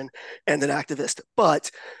clinician and an activist.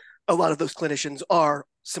 But a lot of those clinicians are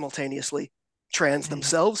simultaneously trans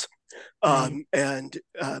themselves. But I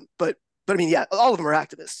mean, all of them are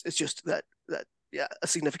activists. It's just that a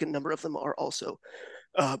significant number of them are also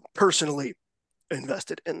personally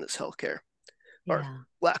invested in this healthcare or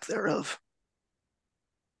lack thereof.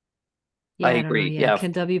 I agree.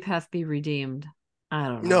 Can WPATH be redeemed? I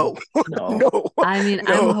don't know. No. I mean,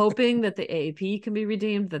 no. I'm hoping that the AAP can be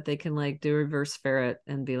redeemed, that they can like do reverse ferret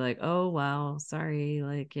and be like, oh, wow, sorry.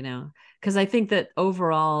 Like, because I think that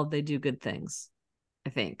overall they do good things, I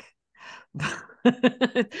think. But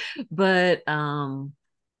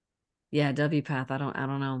WPATH, I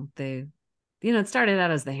don't know. They, it started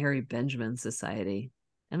out as the Harry Benjamin Society,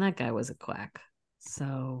 and that guy was a quack.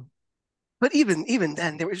 So but even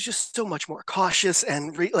then, there was just so much more cautious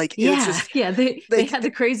and they had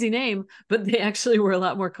the crazy name, but they actually were a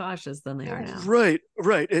lot more cautious than they are now. Right.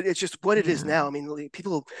 It's just what it is now. I mean,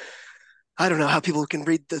 people, I don't know how people can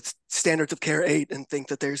read the Standards of Care 8 and think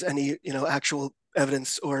that there's any actual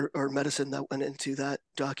evidence or medicine that went into that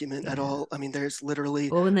document at all. I mean, there's literally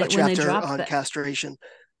a chapter on castration.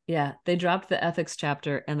 Yeah, they dropped the ethics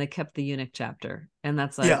chapter and they kept the eunuch chapter. And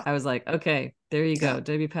that's like, I was like, okay, there you go.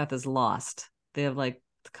 WPATH is lost. They have like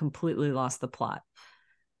completely lost the plot.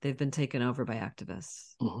 They've been taken over by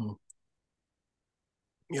activists. Mm-hmm.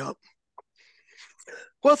 Yep.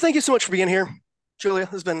 Well, thank you so much for being here, Julia.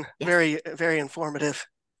 This has been very, very informative.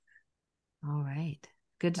 All right.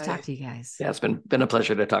 Good to talk to you guys. Yeah, it's been a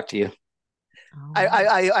pleasure to talk to you.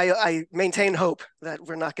 I maintain hope that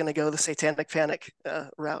we're not going to go the satanic panic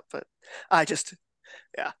route, but I just,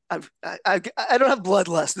 I don't have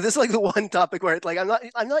bloodlust. This is like the one topic where it's like I'm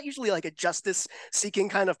not usually like a justice seeking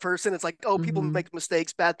kind of person. It's like, oh, people make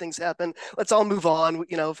mistakes, bad things happen. Let's all move on,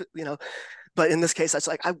 But in this case, it's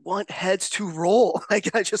like I want heads to roll.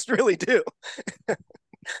 Like I just really do.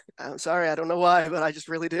 I'm sorry, I don't know why, but I just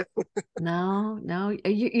really do. No,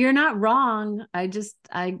 you're not wrong. I'm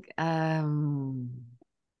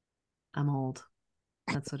old.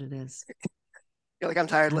 That's what it is. You're like, I'm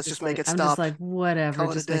tired. Let's just make it stop. I'm just like,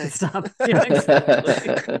 whatever. Just make it stop. Yeah,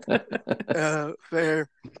 exactly. Fair.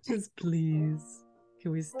 Just please,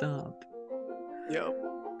 can we stop? Yeah.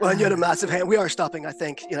 Well, and you had a massive hand. We are stopping, I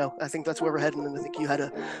think. I think that's where we're heading. And I think you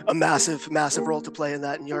had a massive role to play in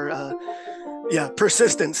that, and your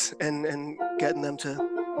persistence and getting them to.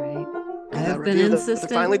 Right. I have been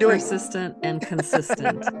insistent, persistent, and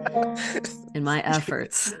consistent in my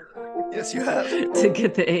efforts. Yes, you have. To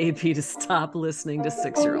get the AAP to stop listening to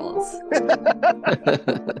 6-year-olds.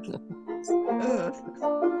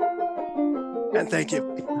 And thank you.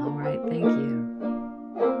 All right, thank you.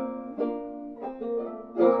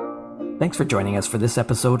 Thanks for joining us for this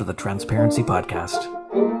episode of the Transparency Podcast.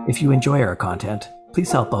 If you enjoy our content,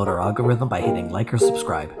 please help out our algorithm by hitting like or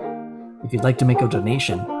subscribe. If you'd like to make a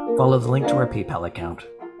donation, follow the link to our PayPal account.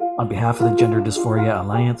 On behalf of the Gender Dysphoria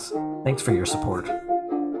Alliance, thanks for your support.